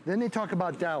 Then they talk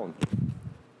about down.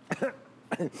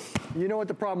 You know what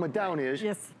the problem with down is?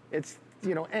 Yes. It's,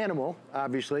 you know, animal,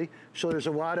 obviously. So there's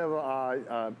a lot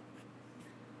of,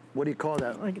 what do you call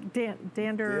that? Like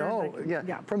dander. Oh, like,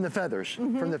 yeah, from the feathers,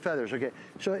 from the feathers, okay.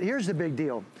 So here's the big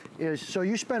deal, is so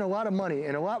you spend a lot of money,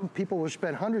 and a lot of people will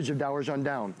spend hundreds of dollars on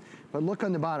down, but look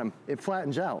on the bottom, it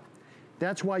flattens out.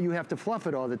 That's why you have to fluff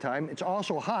it all the time. It's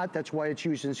also hot, that's why it's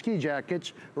used in ski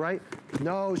jackets, right?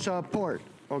 No support,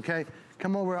 okay?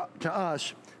 Come over to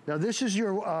us. Now this is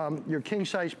your king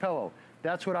size pillow.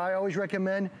 That's what I always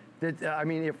recommend. That, I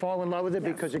mean, you fall in love with it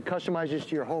because it customizes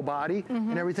to your whole body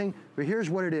and everything. But here's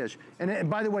what it is. And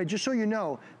by the way, just so you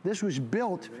know, this was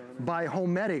built by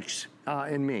Homedics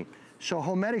and me. So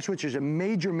Homedics, which is a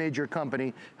major, major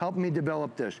company, helped me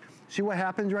develop this. See what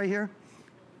happens right here?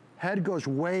 Head goes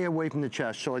way away from the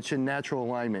chest, so it's in natural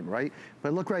alignment, right?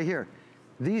 But look right here.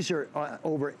 These are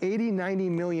over 80, 90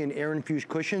 million air-infused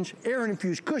cushions,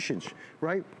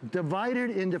 right?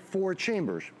 Divided into 4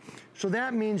 chambers. So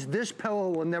that means this pillow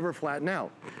will never flatten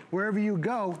out. Wherever you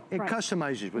go, it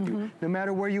customizes with you, no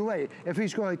matter where you lay. If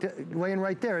he's going laying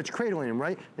right there, it's cradling him,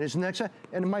 right? And his next side,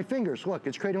 and my fingers, look,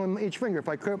 it's cradling each finger. If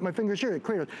I cradle my fingers here, it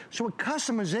cradles. So a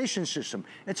customization system.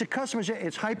 It's a customization,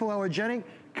 it's hypoallergenic,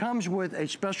 comes with a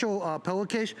special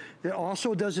pillowcase that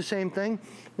also does the same thing.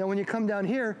 Now when you come down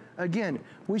here, again,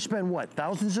 we spend what,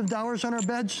 thousands of dollars on our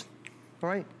beds, all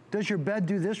right? Does your bed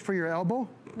do this for your elbow?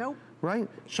 Nope. Right?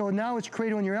 So now it's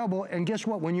cradling your elbow, and guess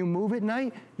what? When you move at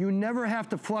night, you never have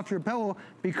to fluff your pillow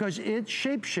because it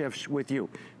shape shifts with you.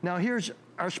 Now here's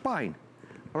our spine,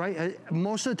 all right?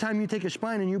 Most of the time you take a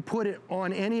spine and you put it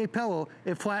on any pillow,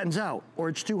 it flattens out or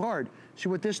it's too hard. See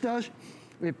what this does?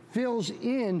 It fills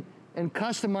in and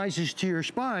customizes to your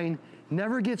spine,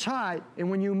 never gets hot, and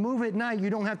when you move at night,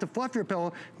 you don't have to fluff your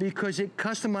pillow because it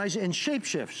customizes and shape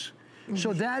shifts.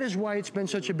 So that is why it's been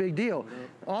such a big deal.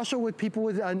 Also with people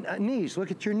with knees, look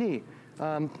at your knee.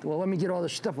 Well, let me get all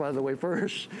this stuff out of the way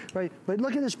first, right? But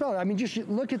look at this pillow. I mean, just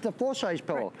look at the full-size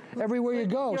pillow. Right. Everywhere you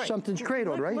go, something's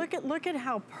cradled, right? Look at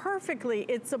how perfectly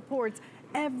it supports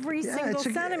every single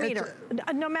centimeter,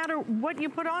 no matter what you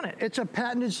put on it. It's a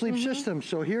patented sleep system.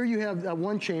 So here you have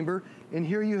 1 chamber, and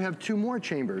here you have 2 more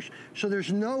chambers. So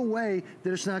there's no way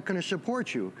that it's not going to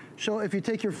support you. So if you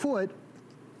take your foot,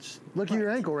 look at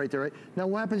your ankle right there, right? Now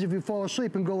what happens if you fall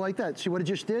asleep and go like that? See what it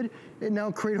just did? It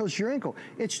now cradles your ankle.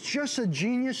 It's just a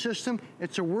genius system.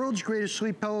 It's the world's greatest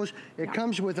sleep pillows. It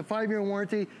comes with a 5-year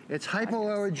warranty. It's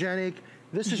hypoallergenic.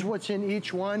 This is what's in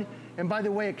each one. And by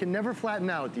the way, it can never flatten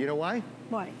out. Do you know why?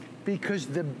 Why? Because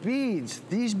the beads,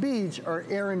 these beads are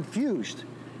air infused.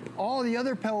 All the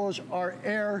other pillows are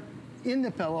air in the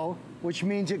pillow, which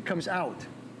means it comes out.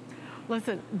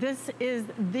 Listen, this is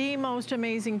the most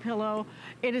amazing pillow.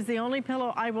 It is the only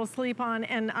pillow I will sleep on,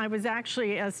 and I was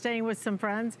actually staying with some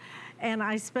friends, and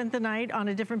I spent the night on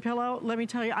a different pillow. Let me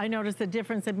tell you, I noticed the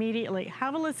difference immediately.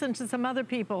 Have a listen to some other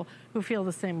people who feel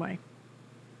the same way.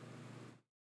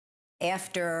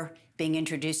 After being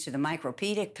introduced to the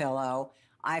micropedic pillow,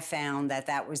 I found that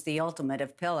that was the ultimate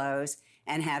of pillows,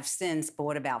 and have since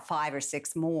bought about 5 or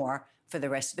 6 more for the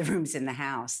rest of the rooms in the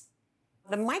house.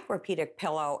 The micropedic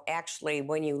pillow, actually,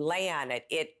 when you lay on it,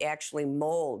 it actually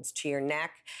molds to your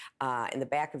neck, in the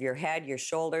back of your head, your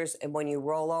shoulders, and when you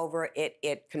roll over,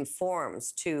 it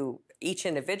conforms to each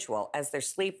individual as they're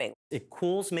sleeping. It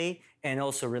cools me and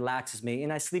also relaxes me,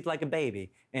 and I sleep like a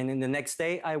baby. And then the next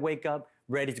day, I wake up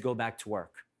ready to go back to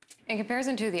work. In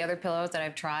comparison to the other pillows that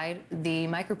I've tried, the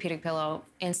micropedic pillow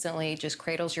instantly just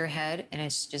cradles your head, and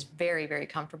it's just very, very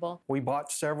comfortable. We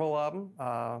bought several of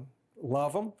them,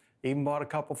 love them. Even bought a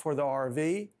couple for the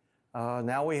RV.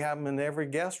 Now we have them in every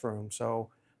guest room. So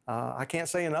I can't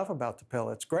say enough about the pillow.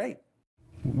 It's great.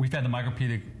 We've had the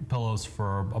micropedic pillows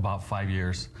for about 5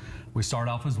 years. We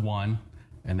started off as one,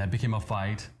 and that became a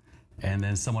fight. And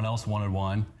then someone else wanted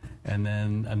one. And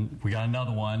then we got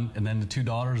another one. And then the 2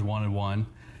 daughters wanted one.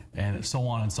 And so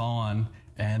on and so on.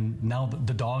 And now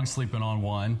the dog's sleeping on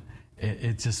one.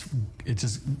 It just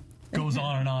goes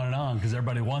on and on and on because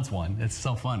everybody wants one. It's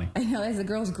so funny. I know as the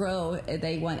girls grow,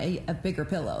 they want a bigger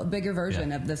pillow, a bigger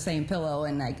version of the same pillow.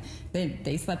 And like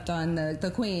they slept on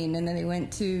the queen, and then they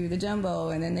went to the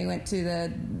jumbo, and then they went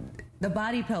to the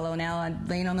body pillow now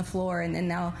laying on the floor. And then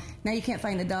now you can't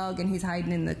find the dog, and he's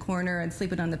hiding in the corner and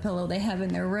sleeping on the pillow they have in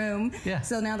their room. Yeah.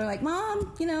 So now they're like,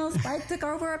 Mom, you know, Spike took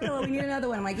over our pillow. We need another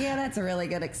one. I'm like, yeah, that's a really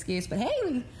good excuse. But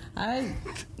hey,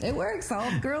 it works.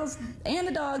 All the girls and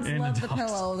the dogs love the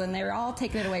pillows, and they're all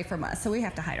taking it away from us. So we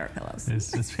have to hide our pillows.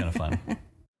 It's kind of fun.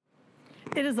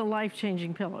 It is a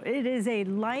life-changing pillow. It is a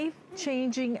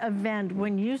life-changing event.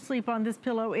 When you sleep on this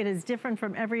pillow, it is different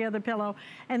from every other pillow.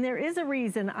 And there is a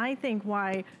reason, I think,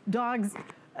 why dogs,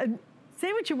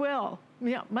 say what you will,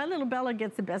 you know, my little Bella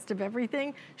gets the best of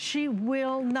everything. She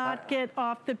will not get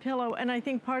off the pillow. And I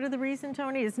think part of the reason,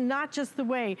 Tony, is not just the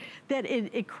way that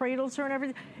it cradles her and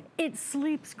everything. It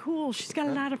sleeps cool. She's got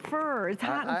a lot of fur. It's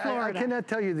hot in Florida. I cannot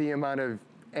tell you the amount of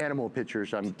animal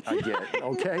pictures I get,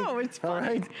 okay? No, it's funny.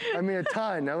 All right? I mean, a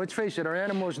ton. Now, let's face it, our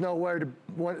animals know where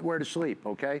to sleep,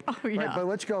 okay? Oh, yeah. Right, but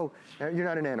let's go. You're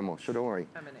not an animal, so don't worry.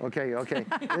 I'm an animal. Okay.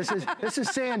 This is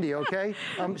Sandy, okay?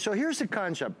 So here's the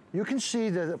concept. You can see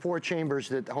the 4 chambers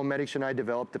that Homedics and I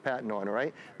developed the patent on, all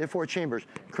right? The 4 chambers,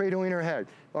 cradling her head,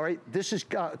 all right? This is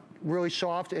really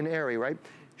soft and airy, right?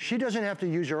 She doesn't have to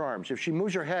use her arms. If she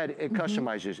moves her head, it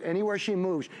customizes. Anywhere she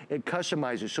moves, it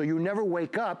customizes. So you never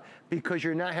wake up because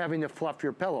you're not having to fluff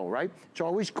your pillow, right? It's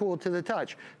always cool to the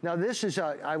touch. Now this is,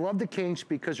 I love the Kings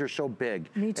because they're so big.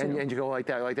 Me too. And you go like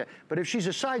that. But if she's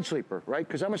a side sleeper, right?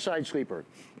 Because I'm a side sleeper.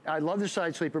 I love the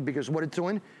side sleeper because what it's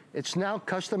doing, it's now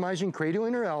customizing,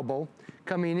 cradling her elbow,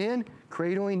 coming in,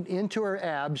 cradling into her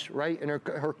abs, right, and her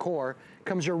core,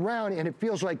 comes around, and it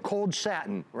feels like cold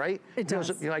satin, right? It does.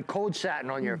 Feels like cold satin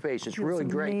on your face. It's really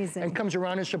great. Amazing. And comes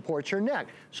around and supports her neck.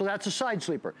 So that's a side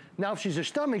sleeper. Now, if she's a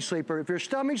stomach sleeper, if you're a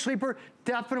stomach sleeper,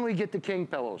 definitely get the King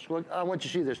pillows. Look, I want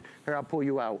you to see this. Here, I'll pull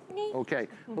you out. Okay.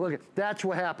 Look, that's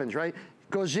what happens, right?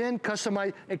 Goes in,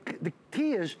 customize. The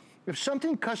key is, if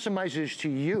something customizes to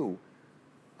you,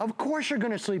 of course you're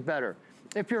going to sleep better.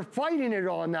 If you're fighting it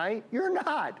all night, you're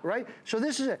not, right? So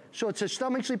this is it. So it's a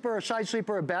stomach sleeper, a side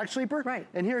sleeper, a back sleeper. Right.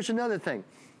 And here's another thing.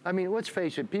 I mean, let's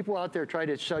face it. People out there try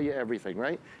to sell you everything,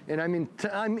 right? And I mean,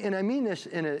 I mean this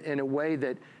in a way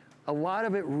that a lot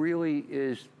of it really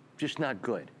is just not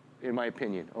good, in my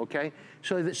opinion. Okay.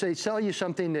 So they sell you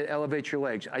something that elevates your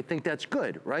legs. I think that's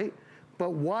good, right? But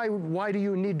why do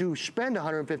you need to spend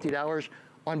 $150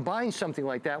 on buying something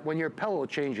like that when your pillow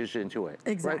changes into it?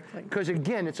 Exactly. Because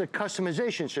again, it's a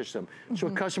customization system. So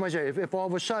it customizes. If all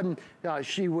of a sudden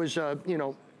she was, you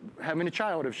know, having a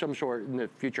child of some sort in the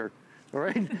future, all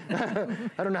right?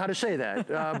 I don't know how to say that.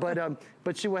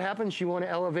 But see what happens? You want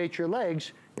to elevate your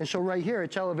legs. And so right here,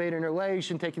 it's elevating her legs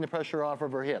and taking the pressure off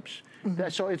of her hips.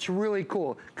 So it's really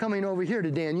cool. Coming over here to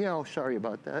Danielle, sorry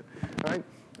about that, all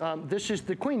right? This is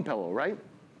the Queen pillow, right?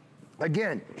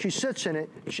 Again, she sits in it.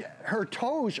 Her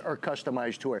toes are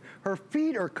customized to her. Her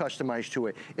feet are customized to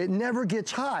it. It never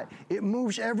gets hot. It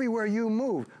moves everywhere you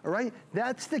move, all right?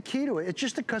 That's the key to it. It's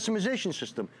just a customization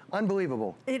system.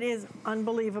 Unbelievable. It is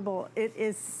unbelievable. It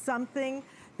is something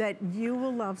that you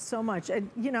will love so much. And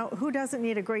you know, who doesn't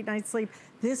need a great night's sleep?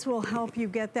 This will help you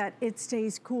get that. It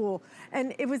stays cool.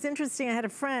 And it was interesting. I had a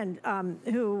friend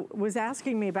who was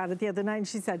asking me about it the other night, and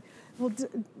she said, well,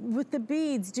 with the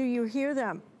beads, do you hear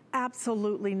them?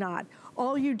 Absolutely not.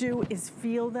 All you do is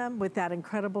feel them with that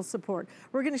incredible support.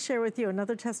 We're going to share with you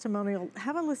another testimonial.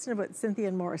 Have a listen to what Cynthia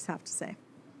and Morris have to say.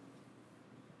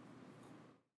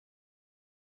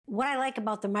 What I like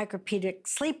about the Micropedic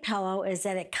sleep pillow is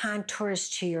that it contours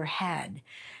to your head.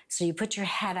 So you put your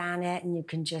head on it and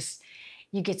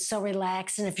you get so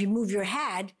relaxed. And if you move your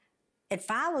head, it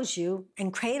follows you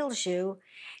and cradles you.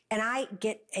 And I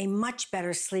get a much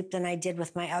better sleep than I did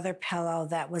with my other pillow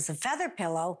that was a feather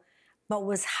pillow, but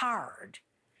was hard.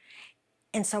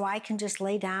 And so I can just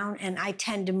lay down and I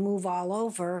tend to move all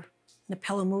over. The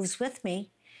pillow moves with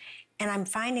me. And I'm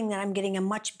finding that I'm getting a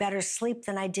much better sleep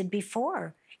than I did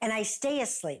before. And I stay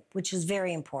asleep, which is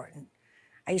very important.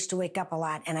 I used to wake up a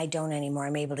lot and I don't anymore.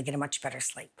 I'm able to get a much better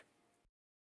sleep.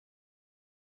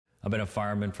 I've been a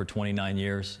fireman for 29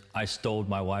 years. I stole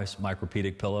my wife's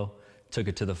Micropedic pillow, took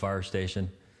it to the fire station.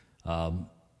 I'm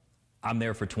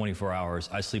there for 24 hours.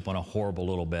 I sleep on a horrible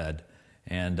little bed,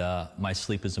 and my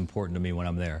sleep is important to me when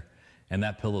I'm there. And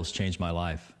that pillow's changed my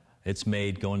life. It's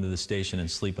made going to the station and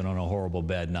sleeping on a horrible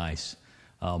bed nice.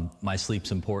 My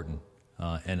sleep's important,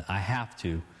 and I have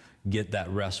to get that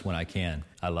rest when I can.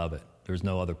 I love it. There's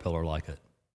no other pillow like it.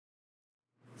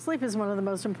 Sleep is one of the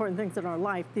most important things in our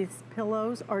life. These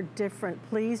pillows are different.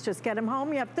 Please just get them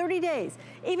home. You have 30 days.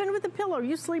 Even with the pillow,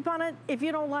 you sleep on it. If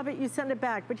you don't love it, you send it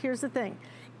back. But here's the thing.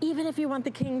 Even if you want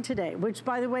the king today, which,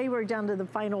 by the way, we're down to the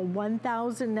final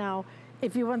 1,000 now.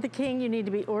 If you want the king, you need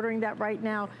to be ordering that right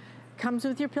now. Comes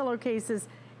with your pillowcases.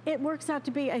 It works out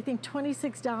to be, I think,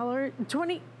 $26.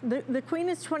 The queen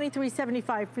is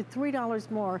 $23.75 for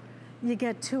 $3 more. You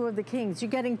get 2 of the kings. You're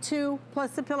getting 2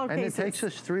 plus the pillowcases. And it takes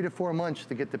us 3 to 4 months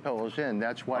to get the pillows in.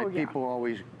 That's why people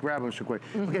always grab them so quick.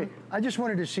 Okay, I just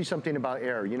wanted to see something about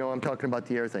air. You know, I'm talking about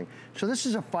the air thing. So this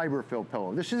is a fiber-filled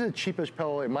pillow. This is the cheapest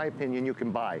pillow, in my opinion, you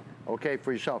can buy, okay,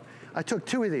 for yourself. I took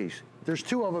 2 of these. There's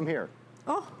 2 of them here.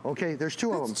 Oh. Okay, there's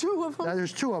 2 of them. 2 of them? Now,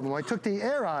 there's 2 of them. I took the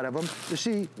air out of them to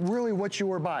see really what you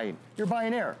were buying. You're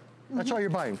buying air. That's all you're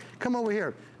buying. Come over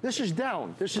here. This is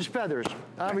down. This is feathers.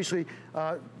 Obviously,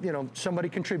 you know, somebody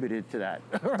contributed to that,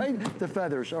 all right? The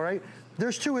feathers, all right?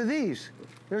 There's 2 of these.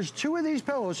 There's 2 of these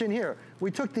pillows in here. We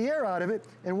took the air out of it,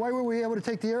 and why were we able to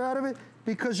take the air out of it?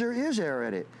 Because there is air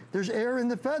in it. There's air in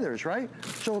the feathers, right?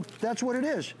 So that's what it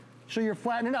is. So you're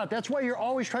flattening it out. That's why you're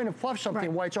always trying to fluff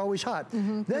something, why it's always hot.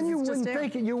 Then you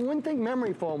wouldn't think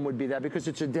memory foam would be that because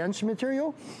it's a dense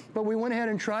material, but we went ahead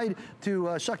and tried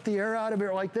to suck the air out of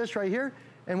it like this right here,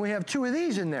 and we have 2 of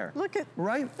these in there. Look at,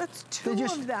 right? That's 2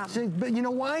 of them. But you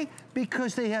know why?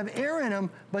 Because they have air in them,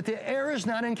 but the air is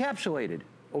not encapsulated.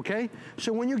 Okay,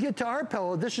 so when you get to our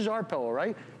pillow, this is our pillow,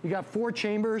 right? You got 4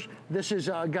 chambers. This is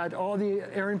got all the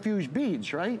air-infused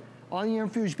beads, right? All the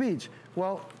air-infused beads.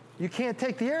 Well, you can't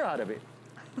take the air out of it,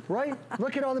 right?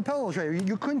 Look at all the pillows right here.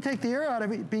 You couldn't take the air out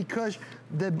of it because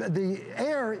the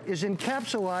air is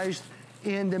encapsulated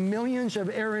in the millions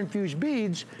of air-infused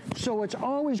beads, so it's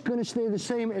always going to stay the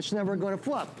same. It's never going to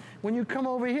fluff. When you come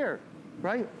over here,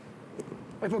 right?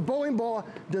 If a bowling ball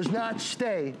does not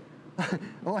stay,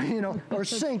 or, you know, or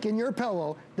sink in your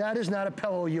pillow, that is not a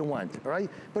pillow you want,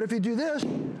 right? But if you do this,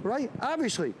 right?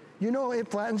 Obviously, you know it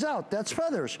flattens out. That's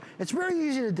feathers. It's very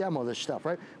easy to demo this stuff,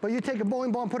 right? But you take a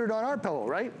bowling ball and put it on our pillow,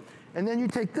 right? And then you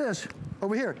take this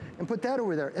over here and put that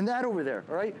over there and that over there,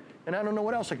 all right? And I don't know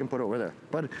what else I can put over there.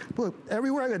 But look,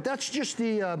 everywhere I go, that's just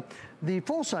the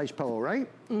full-size pillow, right?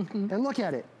 And look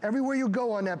at it. Everywhere you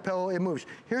go on that pillow, it moves.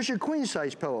 Here's your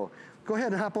queen-size pillow. Go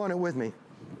ahead and hop on it with me,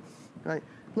 right?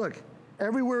 Look,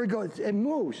 everywhere it goes, it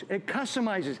moves, it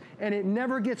customizes, and it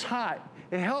never gets hot.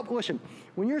 It helps, listen,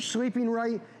 when you're sleeping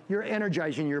right, you're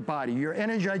energizing your body. You're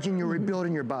energizing, you're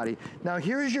rebuilding your body. Now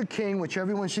here's your king, which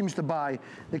everyone seems to buy.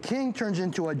 The king turns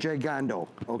into a gigando,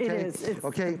 okay? It is. It's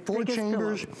okay, 4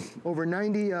 chambers, over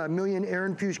 90 million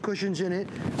air-infused cushions in it.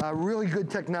 Really good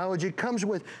technology. Comes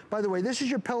with, by the way, this is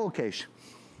your pillowcase.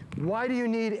 Why do you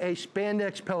need a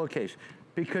spandex pillowcase?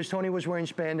 Because Tony was wearing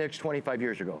spandex 25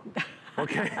 years ago.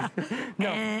 Okay?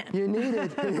 No, you need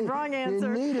it. Wrong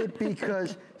answer. You need it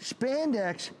because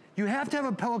spandex, you have to have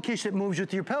a pillowcase that moves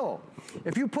with your pillow.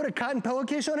 If you put a cotton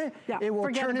pillowcase on it, it will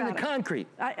turn into concrete.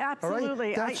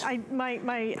 Absolutely. Right?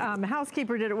 My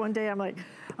housekeeper did it one day. I'm like,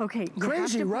 okay, you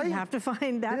have to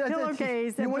find that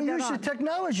pillowcase. You want to use the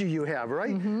technology you have,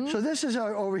 right? So this is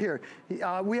over here.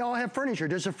 We all have furniture.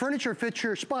 Does the furniture fit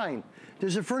your spine?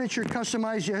 Does the furniture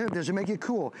customize your hip? Does it make it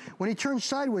cool? When he turns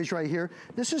sideways right here,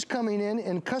 this is coming in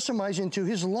and customizing to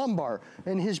his lumbar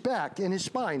and his back and his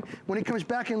spine. When he comes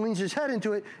back and leans his head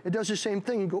into it, it does the same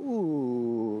thing. You go,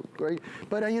 ooh, right?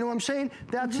 But you know what I'm saying?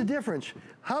 That's the difference.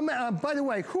 By the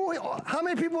way, how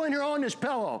many people in here own this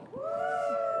pillow?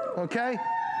 Okay?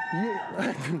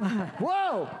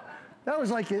 Whoa! That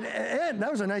was like an end. That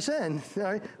was a nice end. All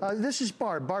right. This is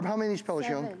Barb. Barb, how many of these pillows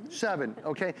you own? 7.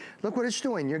 Okay. Look what it's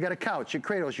doing. You got a couch. It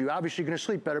cradles you. Obviously, you're going to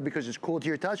sleep better because it's cool to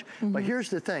your touch. But here's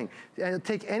the thing.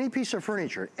 Take any piece of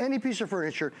furniture,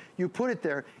 you put it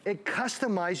there, it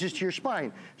customizes to your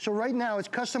spine. So right now, it's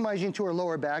customizing to her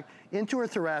lower back, into her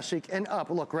thoracic, and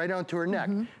up. Look, right onto her neck.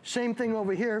 Same thing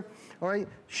over here. All right.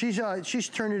 She's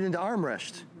turned it into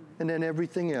armrest. And then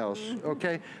everything else,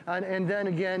 okay? And then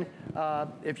again,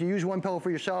 if you use one pillow for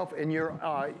yourself and you're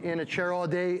in a chair all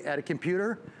day at a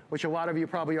computer, which a lot of you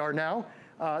probably are now,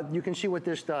 you can see what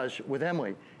this does with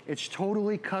Emily. It's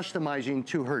totally customizing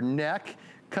to her neck,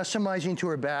 customizing to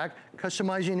her back,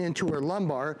 customizing into her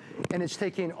lumbar, and it's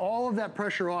taking all of that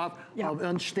pressure off of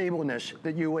unstableness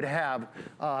that you would have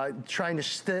trying to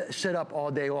sit up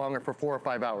all day long or for 4 or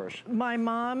 5 hours. My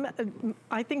mom,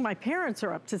 I think my parents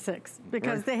are up to 6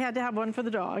 because they had to have one for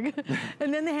the dog.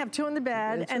 And then they have 2 in the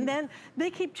bed, and then they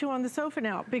keep 2 on the sofa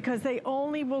now because they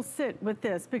only will sit with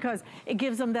this because it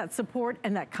gives them that support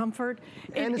and that comfort.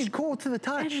 And it's cool to the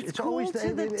touch. It's cool always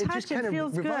to the touch. Just kind it of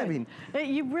feels reviving. good.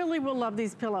 You really will love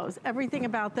these pillows. Everything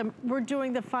about them. We're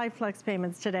doing the 5 flex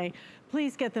payments today.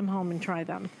 Please get them home and try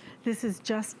them. This is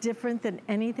just different than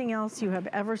anything else you have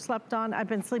ever slept on. I've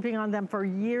been sleeping on them for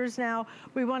years now.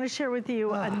 We want to share with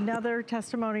you another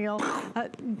testimonial.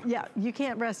 Yeah, you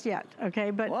can't rest yet,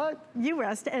 okay? But you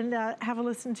rest and have a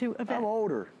listen to Yvette. I'm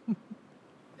older.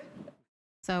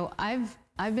 So I've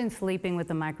been sleeping with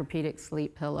the Micropedic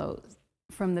sleep pillows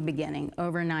from the beginning,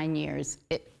 over 9 years.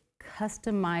 It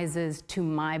customizes to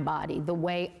my body, the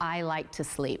way I like to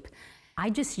sleep. I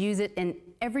just use it in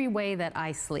every way that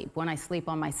I sleep. When I sleep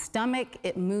on my stomach,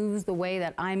 it moves the way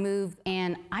that I move,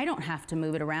 and I don't have to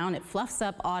move it around. It fluffs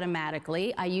up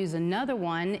automatically. I use another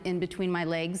one in between my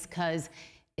legs because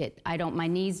my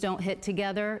knees don't hit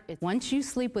together. Once you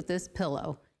sleep with this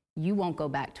pillow, you won't go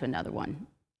back to another one.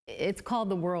 It's called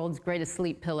the world's greatest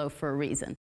sleep pillow for a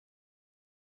reason.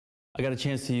 I got a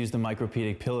chance to use the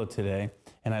Micropedic pillow today,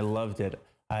 and I loved it.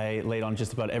 I laid on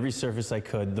just about every surface I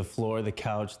could, the floor, the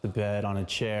couch, the bed, on a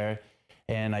chair,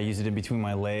 and I use it in between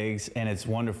my legs, and it's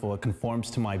wonderful. It conforms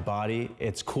to my body.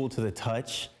 It's cool to the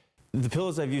touch. The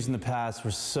pillows I've used in the past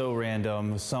were so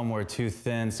random. Some were too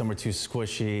thin, some were too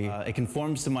squishy. It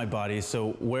conforms to my body,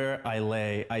 so where I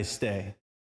lay, I stay.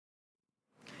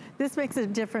 This makes a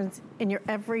difference in your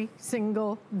every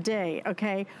single day,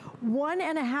 okay?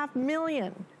 1.5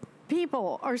 million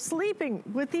people are sleeping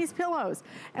with these pillows.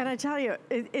 And I tell you,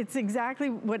 it's exactly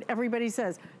what everybody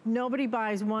says. Nobody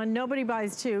buys 1, nobody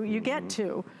buys 2, you get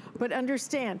 2. But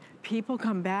understand, people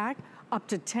come back up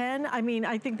to 10. I mean,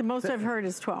 I think the most I've heard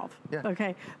is 12,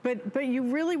 okay? But you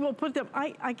really will put them,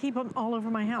 I keep them all over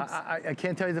my house. I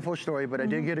can't tell you the full story, but I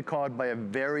did get a call by a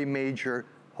very major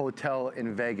hotel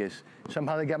in Vegas.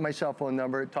 Somehow they got my cell phone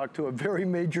number, talked to a very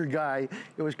major guy.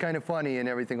 It was kind of funny and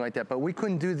everything like that, but we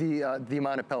couldn't do the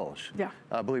amount of pillows,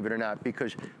 believe it or not,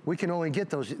 because we can only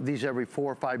get these every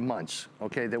 4 or 5 months,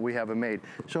 okay, that we have them made.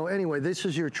 So anyway, this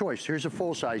is your choice. Here's a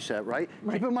full-size set, right?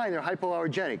 Keep in mind, they're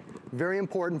hypoallergenic. Very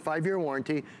important, 5-year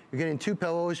warranty. You're getting 2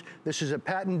 pillows. This is a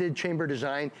patented chamber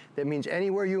design. That means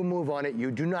anywhere you move on it,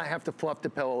 you do not have to fluff the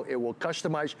pillow. It will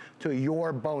customize to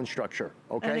your bone structure,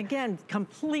 okay? And again,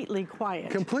 completely quiet.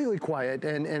 Completely quiet,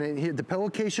 and the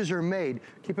pillowcases are made.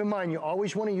 Keep in mind, you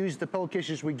always want to use the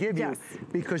pillowcases we give you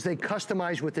because they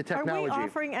customize with the technology. Are we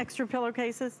offering extra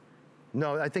pillowcases?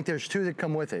 No, I think there's 2 that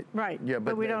come with it. Right, yeah,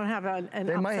 but we don't have an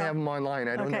They might upsell. have them online,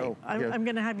 I don't know. I'm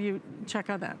going to have you check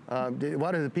on that. A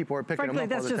lot of the people are picking them up all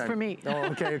the time. Frankly, that's just for me.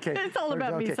 Oh, okay, okay. It's all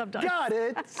about me sometimes. Got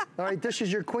it. All right, this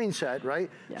is your queen set, right?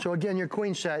 So again, your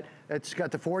queen set, it's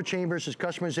got the 4 chambers, it's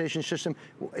customization system.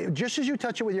 Just as you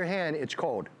touch it with your hand, it's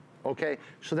cold. Okay,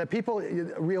 so that people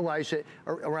realize that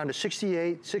around a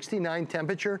 68, 69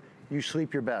 temperature, you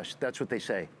sleep your best. That's what they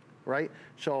say, right?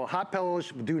 So hot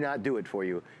pillows do not do it for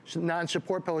you. So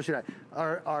non-support pillows do not.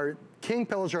 Our king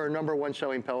pillows are our #1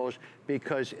 selling pillows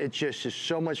because it just is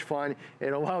so much fun.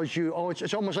 It allows you,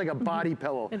 it's almost like a body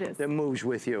pillow that moves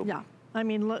with you. Yeah. I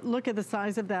mean, look at the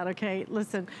size of that, okay?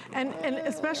 Listen, and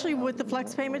especially with the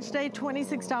flex payment today,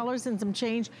 $26 and some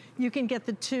change, you can get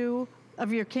the 2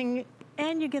 of your king,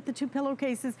 and you get the 2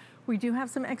 pillowcases. We do have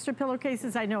some extra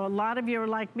pillowcases. I know a lot of you are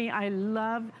like me. I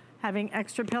love having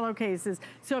extra pillowcases.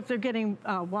 So if they're getting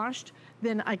washed,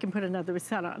 then I can put another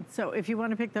set on. So if you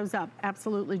want to pick those up,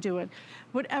 absolutely do it.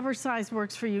 Whatever size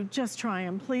works for you, just try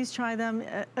them. Please try them.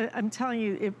 I'm telling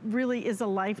you, it really is a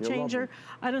life changer.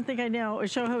 I don't think I know a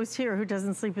show host here who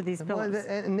doesn't sleep with these pillows.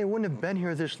 And they wouldn't have been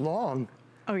here this long.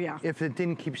 Oh, yeah. If it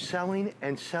didn't keep selling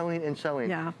and selling and selling.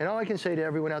 Yeah. And all I can say to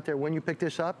everyone out there, when you pick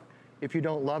this up, If you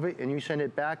don't love it and you send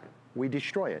it back, we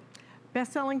destroy it.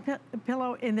 Best-selling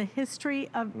pillow in the history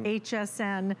of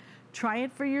HSN. Try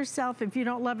it for yourself. If you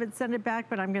don't love it, send it back,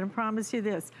 but I'm gonna promise you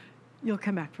this. You'll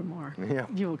come back for more. Yeah.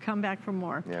 You will come back for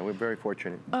more. Yeah, we're very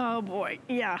fortunate. Oh boy,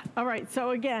 yeah. All right,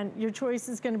 so again, your choice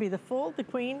is gonna be the full, the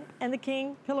queen, and the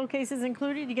king. Pillowcases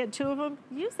included, you get 2 of them.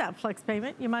 Use that flex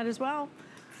payment, you might as well.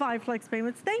 5 flex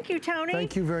payments. Thank you, Tony.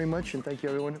 Thank you very much, and thank you,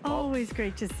 everyone. Always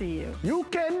great to see you. You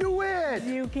can do it!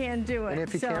 You can do it. And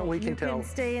if you can't, we can tell. You can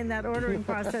stay in that ordering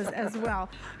process as well.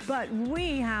 But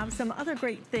we have some other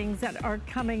great things that are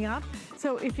coming up.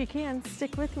 So if you can,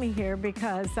 stick with me here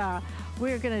because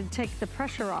we're gonna take the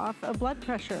pressure off of blood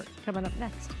pressure coming up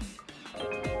next.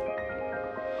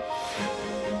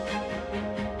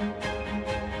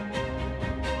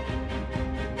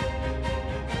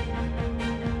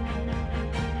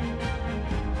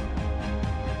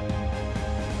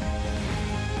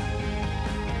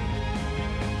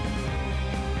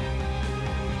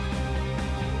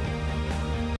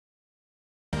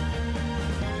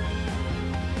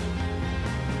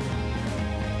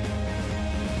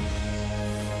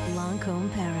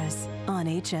 Paris on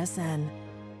HSN.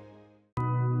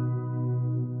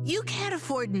 You can't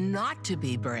afford not to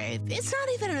be brave. It's not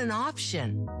even an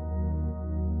option.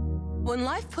 When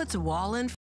life puts a wall in,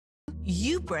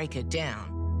 you break it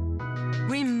down.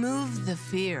 Remove the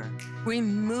fear.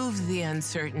 Remove the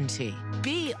uncertainty.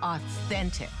 Be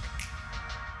authentic.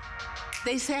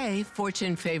 They say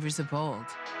fortune favors the bold.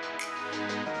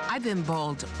 I've been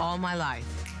bold all my life,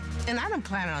 and I don't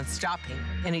plan on stopping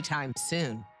anytime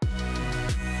soon.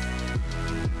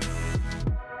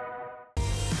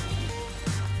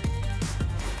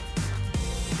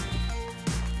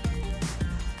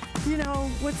 You know,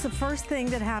 what's the first thing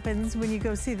that happens when you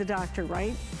go see the doctor,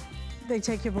 right? They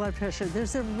take your blood pressure.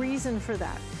 There's a reason for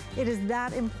that. It is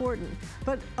that important.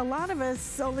 But a lot of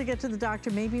us only get to the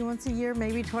doctor maybe once a year,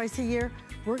 maybe twice a year.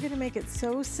 We're gonna make it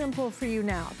so simple for you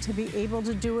now to be able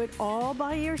to do it all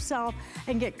by yourself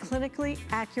and get clinically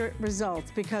accurate results,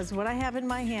 because what I have in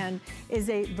my hand is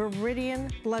a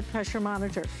Veridian blood pressure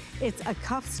monitor. It's a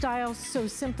cuff style, so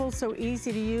simple, so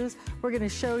easy to use. We're gonna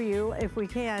show you, if we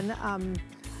can,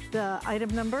 the item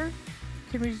number.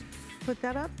 Can we put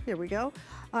that up? Here we go.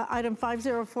 Item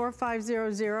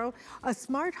 504500, a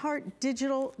Smart Heart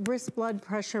digital wrist blood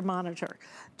pressure monitor.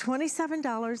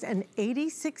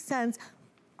 $27.86.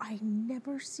 I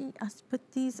never see us put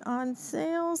these on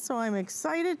sale, so I'm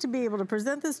excited to be able to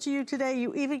present this to you today.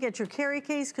 You even get your carry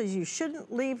case because you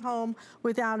shouldn't leave home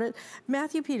without it.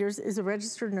 Matthew Peters is a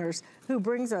registered nurse who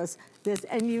brings us this,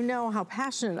 and you know how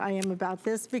passionate I am about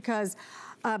this because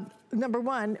number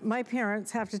one, my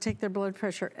parents have to take their blood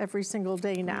pressure every single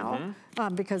day now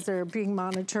because they're being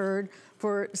monitored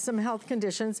for some health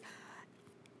conditions.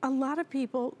 A lot of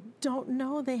people don't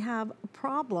know they have a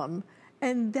problem,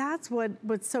 and that's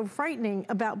what's so frightening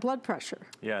about blood pressure.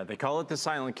 Yeah, they call it the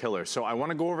silent killer. So I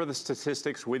want to go over the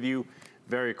statistics with you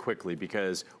very quickly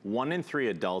because 1 in 3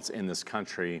 adults in this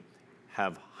country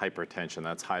have hypertension,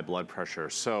 that's high blood pressure.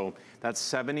 So that's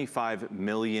 75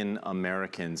 million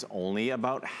Americans. Only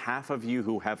about half of you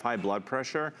who have high blood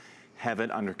pressure have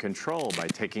it under control by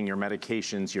taking your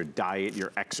medications, your diet,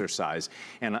 your exercise.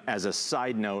 And as a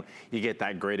side note, you get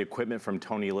that great equipment from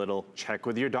Tony Little. Check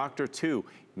with your doctor too.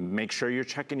 Make sure you're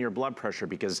checking your blood pressure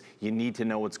because you need to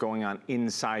know what's going on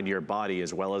inside your body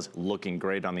as well as looking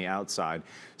great on the outside.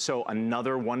 So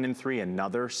another 1 in 3,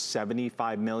 another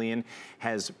 75 million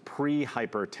has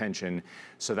pre-hypertension.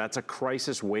 So that's a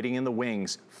crisis waiting in the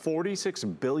wings.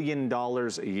 $46 billion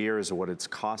a year is what it's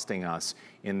costing us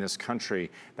in this country.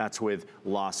 That's with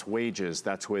lost wages,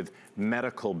 that's with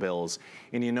medical bills.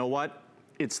 And you know what?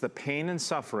 It's the pain and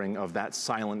suffering of that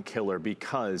silent killer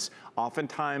because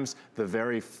oftentimes the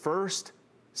very first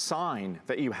sign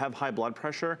that you have high blood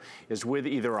pressure is with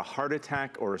either a heart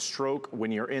attack or a stroke.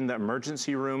 When you're in the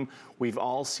emergency room, we've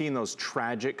all seen those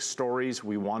tragic stories.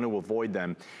 We want to avoid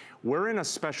them. We're in a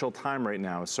special time right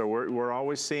now, so we're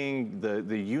always seeing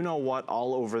the you-know-what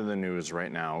all over the news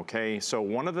right now, okay? So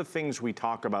one of the things we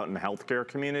talk about in the healthcare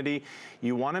community,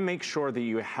 you want to make sure that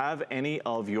you have any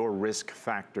of your risk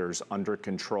factors under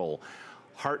control.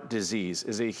 Heart disease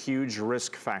is a huge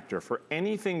risk factor for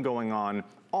anything going on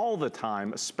all the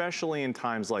time, especially in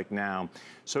times like now.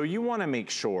 So you want to make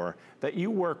sure that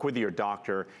you work with your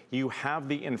doctor, you have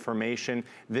the information.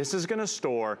 This is going to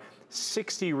store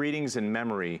 60 readings in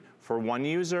memory for one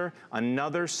user,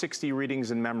 another 60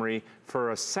 readings in memory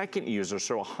for a second user,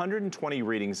 so 120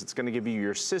 readings. It's gonna give you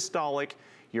your systolic,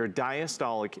 your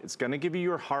diastolic, it's gonna give you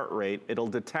your heart rate. It'll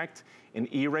detect an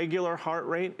irregular heart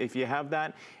rate if you have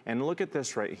that. And look at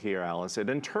this right here, Alice. It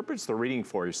interprets the reading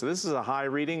for you. So this is a high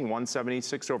reading,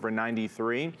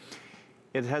 176/93.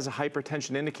 It has a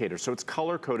hypertension indicator, so it's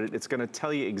color-coded. It's gonna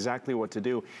tell you exactly what to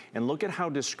do. And look at how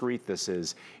discreet this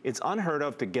is. It's unheard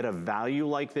of to get a value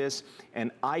like this, and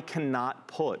I cannot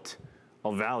put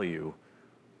a value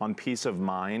on peace of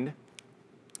mind.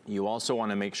 You also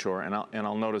want to make sure, and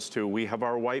I'll notice too, we have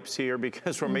our wipes here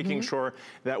because we're making sure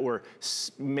that we're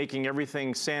making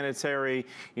everything sanitary.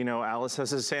 You know, Alice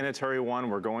has a sanitary one.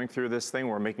 We're going through this thing.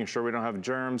 We're making sure we don't have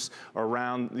germs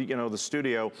around, you know, the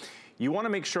studio. You want to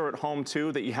make sure at home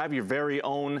too that you have your very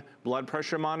own blood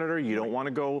pressure monitor. You don't want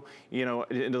to go, you know,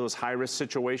 into those high-risk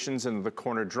situations in the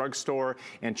corner drugstore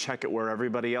and check it where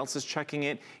everybody else is checking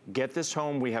it. Get this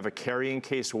home. We have a carrying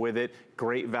case with it.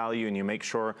 Great value, and you make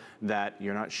sure that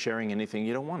you're not sharing anything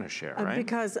you don't want to share, right?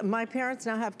 Because my parents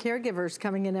now have caregivers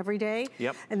coming in every day.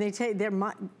 Yep. And they take their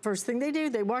first thing they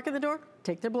do, they walk in the door,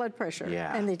 take their blood pressure.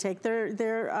 Yeah. And they take their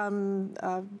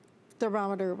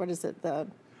thermometer. What is it?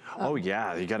 Oh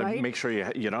yeah, you got to make sure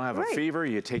you don't have a fever.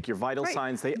 You take your vital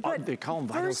signs. They call them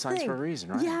vital signs for a reason,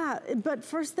 right? Yeah, but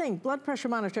first thing, blood pressure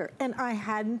monitor. And I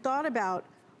hadn't thought about,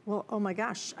 well, oh my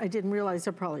gosh, I didn't realize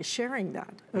they're probably sharing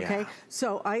that. Okay, Yeah.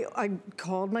 so I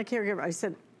called my caregiver. I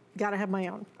said, gotta have my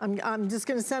own. I'm just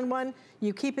gonna send one.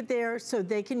 You keep it there so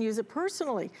they can use it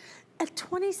personally. At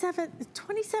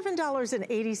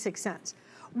 $27.86.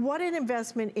 What an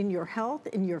investment in your health,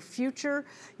 in your future.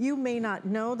 You may not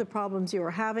know the problems you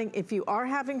are having. If you are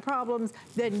having problems,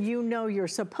 then you know you're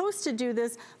supposed to do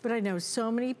this. But I know so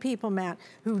many people, Matt,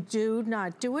 who do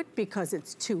not do it because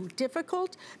it's too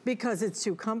difficult, because it's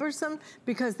too cumbersome,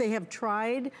 because they have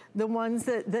tried the ones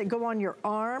that go on your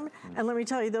arm. And let me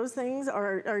tell you, those things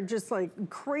are just like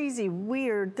crazy,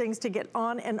 weird things to get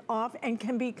on and off and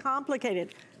can be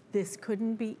complicated. This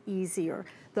couldn't be easier.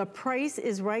 The price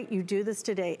is right. You do this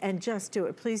today and just do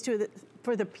it. Please do it.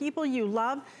 For the people you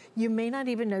love, you may not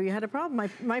even know you had a problem.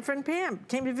 My friend Pam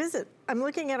came to visit. I'm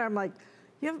looking at her, I'm like,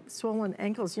 you have swollen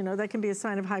ankles, you know, that can be a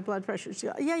sign of high blood pressure. She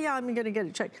goes, yeah, I'm gonna get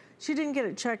it checked. She didn't get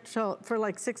it checked for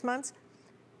like 6 months.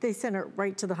 They sent her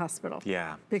right to the hospital.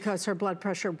 Yeah. Because her blood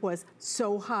pressure was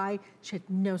so high, she had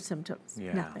no symptoms,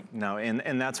 nothing. No,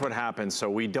 and that's what happens. So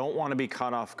we don't want to be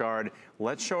caught off guard.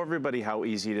 Let's show everybody how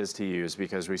easy it is to use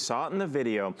because we saw it in the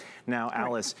video. Now,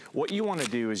 Alice, what you want to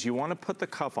do is you want to put the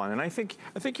cuff on, and I think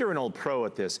you're an old pro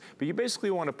at this, but you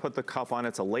basically want to put the cuff on.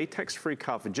 It's a latex-free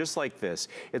cuff, just like this.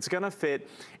 It's going to fit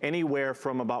anywhere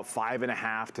from about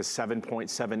 5.5 to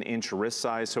 7.7 inch wrist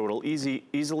size, so it'll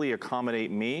easily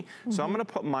accommodate me. So I'm going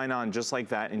to put mine on just like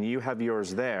that, and you have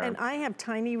yours there. And I have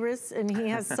tiny wrists, and he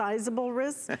has sizable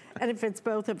wrists, and it fits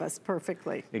both of us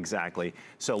perfectly. Exactly.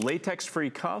 So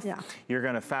latex-free cuff. Yeah. You're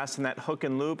going to fasten that hook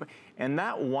and loop, and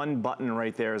that one button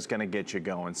right there is going to get you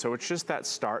going. So it's just that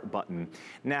start button.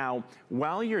 Now,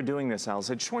 while you're doing this, Alice,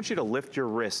 I just want you to lift your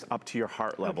wrist up to your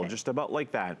heart level, just about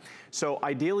like that. So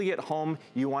ideally at home,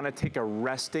 you want to take a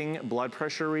resting blood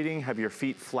pressure reading, have your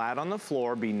feet flat on the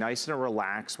floor, be nice and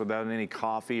relaxed without any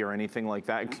coffee or anything like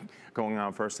that going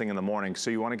on first thing in the morning.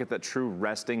 So you want to get that true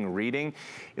resting reading.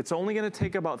 It's only going to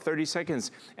take about 30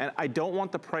 seconds. And I don't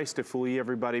want the price to fool you,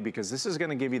 everybody, because this is going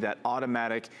to give you that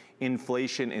automatic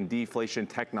inflation and deflation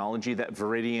technology that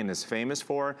Veridian is famous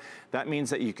for. That means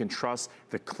that you can trust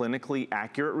the clinically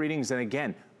accurate readings. And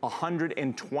again,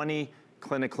 120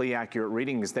 clinically accurate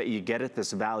readings that you get at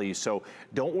this value. So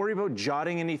don't worry about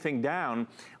jotting anything down.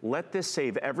 Let this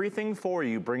save everything for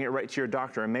you. Bring it right to your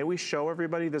doctor. And may we show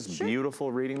everybody this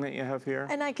beautiful reading that you have here?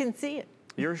 And I can see it.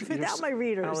 Without my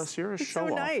readers. Alice, you're a show-off.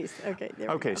 So nice. Okay, there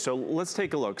we go. So let's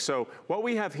take a look. So what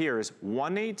we have here is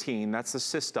 118, that's the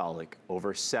systolic,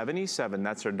 over 77,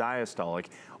 that's our diastolic.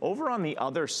 Over on the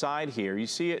other side here, you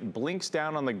see it blinks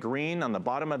down on the green, on the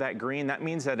bottom of that green. That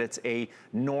means that it's a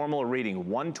normal reading.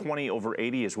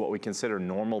 120/80 is what we consider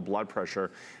normal blood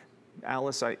pressure.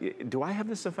 Alice, do I have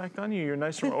this effect on you? You're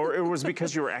nice, or it was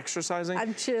because you were exercising?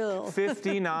 I'm chill.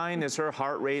 59 is her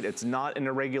heart rate. It's not an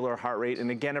irregular heart rate.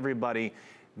 And again, everybody,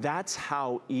 that's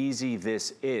how easy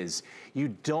this is. You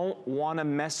don't want to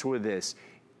mess with this.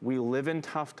 We live in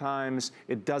tough times.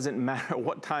 It doesn't matter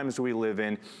what times we live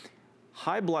in.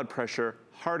 High blood pressure,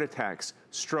 heart attacks,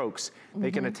 strokes,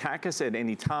 they can attack us at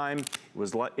any time.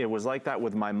 It was like that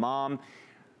with my mom.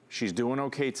 She's doing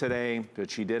okay today,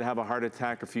 but she did have a heart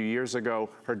attack a few years ago.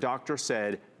 Her doctor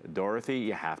said, Dorothy,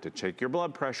 you have to check your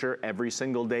blood pressure every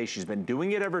single day. She's been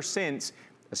doing it ever since,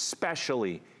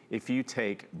 especially if you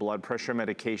take blood pressure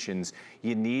medications,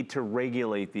 you need to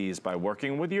regulate these by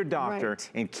working with your doctor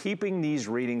and keeping these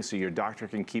readings so your doctor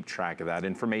can keep track of that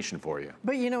information for you.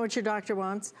 But you know what your doctor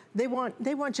wants? They want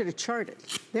you to chart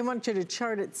it. They want you to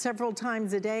chart it several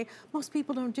times a day. Most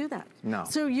people don't do that. No.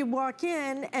 So you walk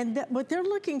in, and what they're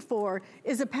looking for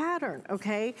is a pattern,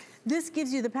 okay? This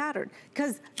gives you the pattern,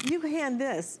 because you hand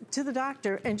this to the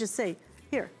doctor and just say,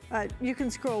 here, you can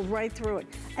scroll right through it.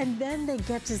 And then they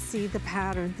get to see the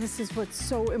pattern. This is what's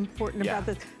so important about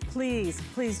this. Please,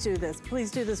 please do this.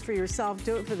 Please do this for yourself.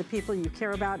 Do it for the people you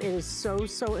care about. It is so,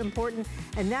 so important.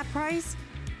 And that price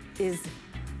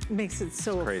makes it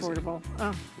so affordable.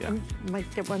 Oh, I might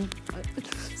get one.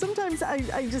 Sometimes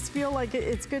I just feel like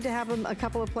it's good to have them a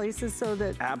couple of places so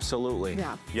that... Absolutely.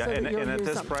 Yeah. Yeah, so and at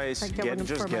this price, just get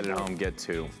it home, home, get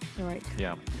two. All right.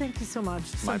 Yeah. Thank you so much.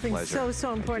 My Something pleasure.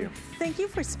 so important. Thank you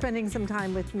for spending some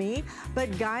time with me.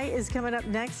 But Guy is coming up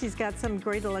next. He's got some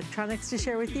great electronics to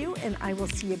share with you, and I will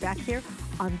see you back here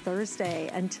on Thursday.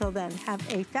 Until then, have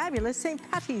a fabulous St.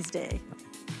 Patty's Day.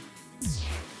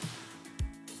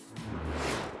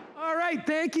 All right,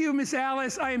 thank you, Miss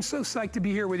Alice. I am so psyched to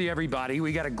be here with you, everybody.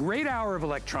 We got a great hour of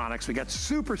electronics. We got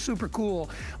super, super cool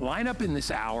lineup in this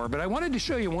hour, but I wanted to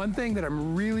show you one thing that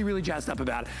I'm really, really jazzed up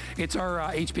about. It's our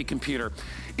HP computer.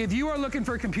 If you are looking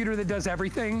for a computer that does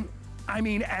everything, I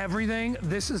mean everything,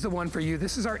 this is the one for you.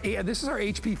 This is our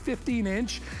HP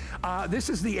 15-inch. This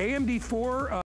is the AMD 4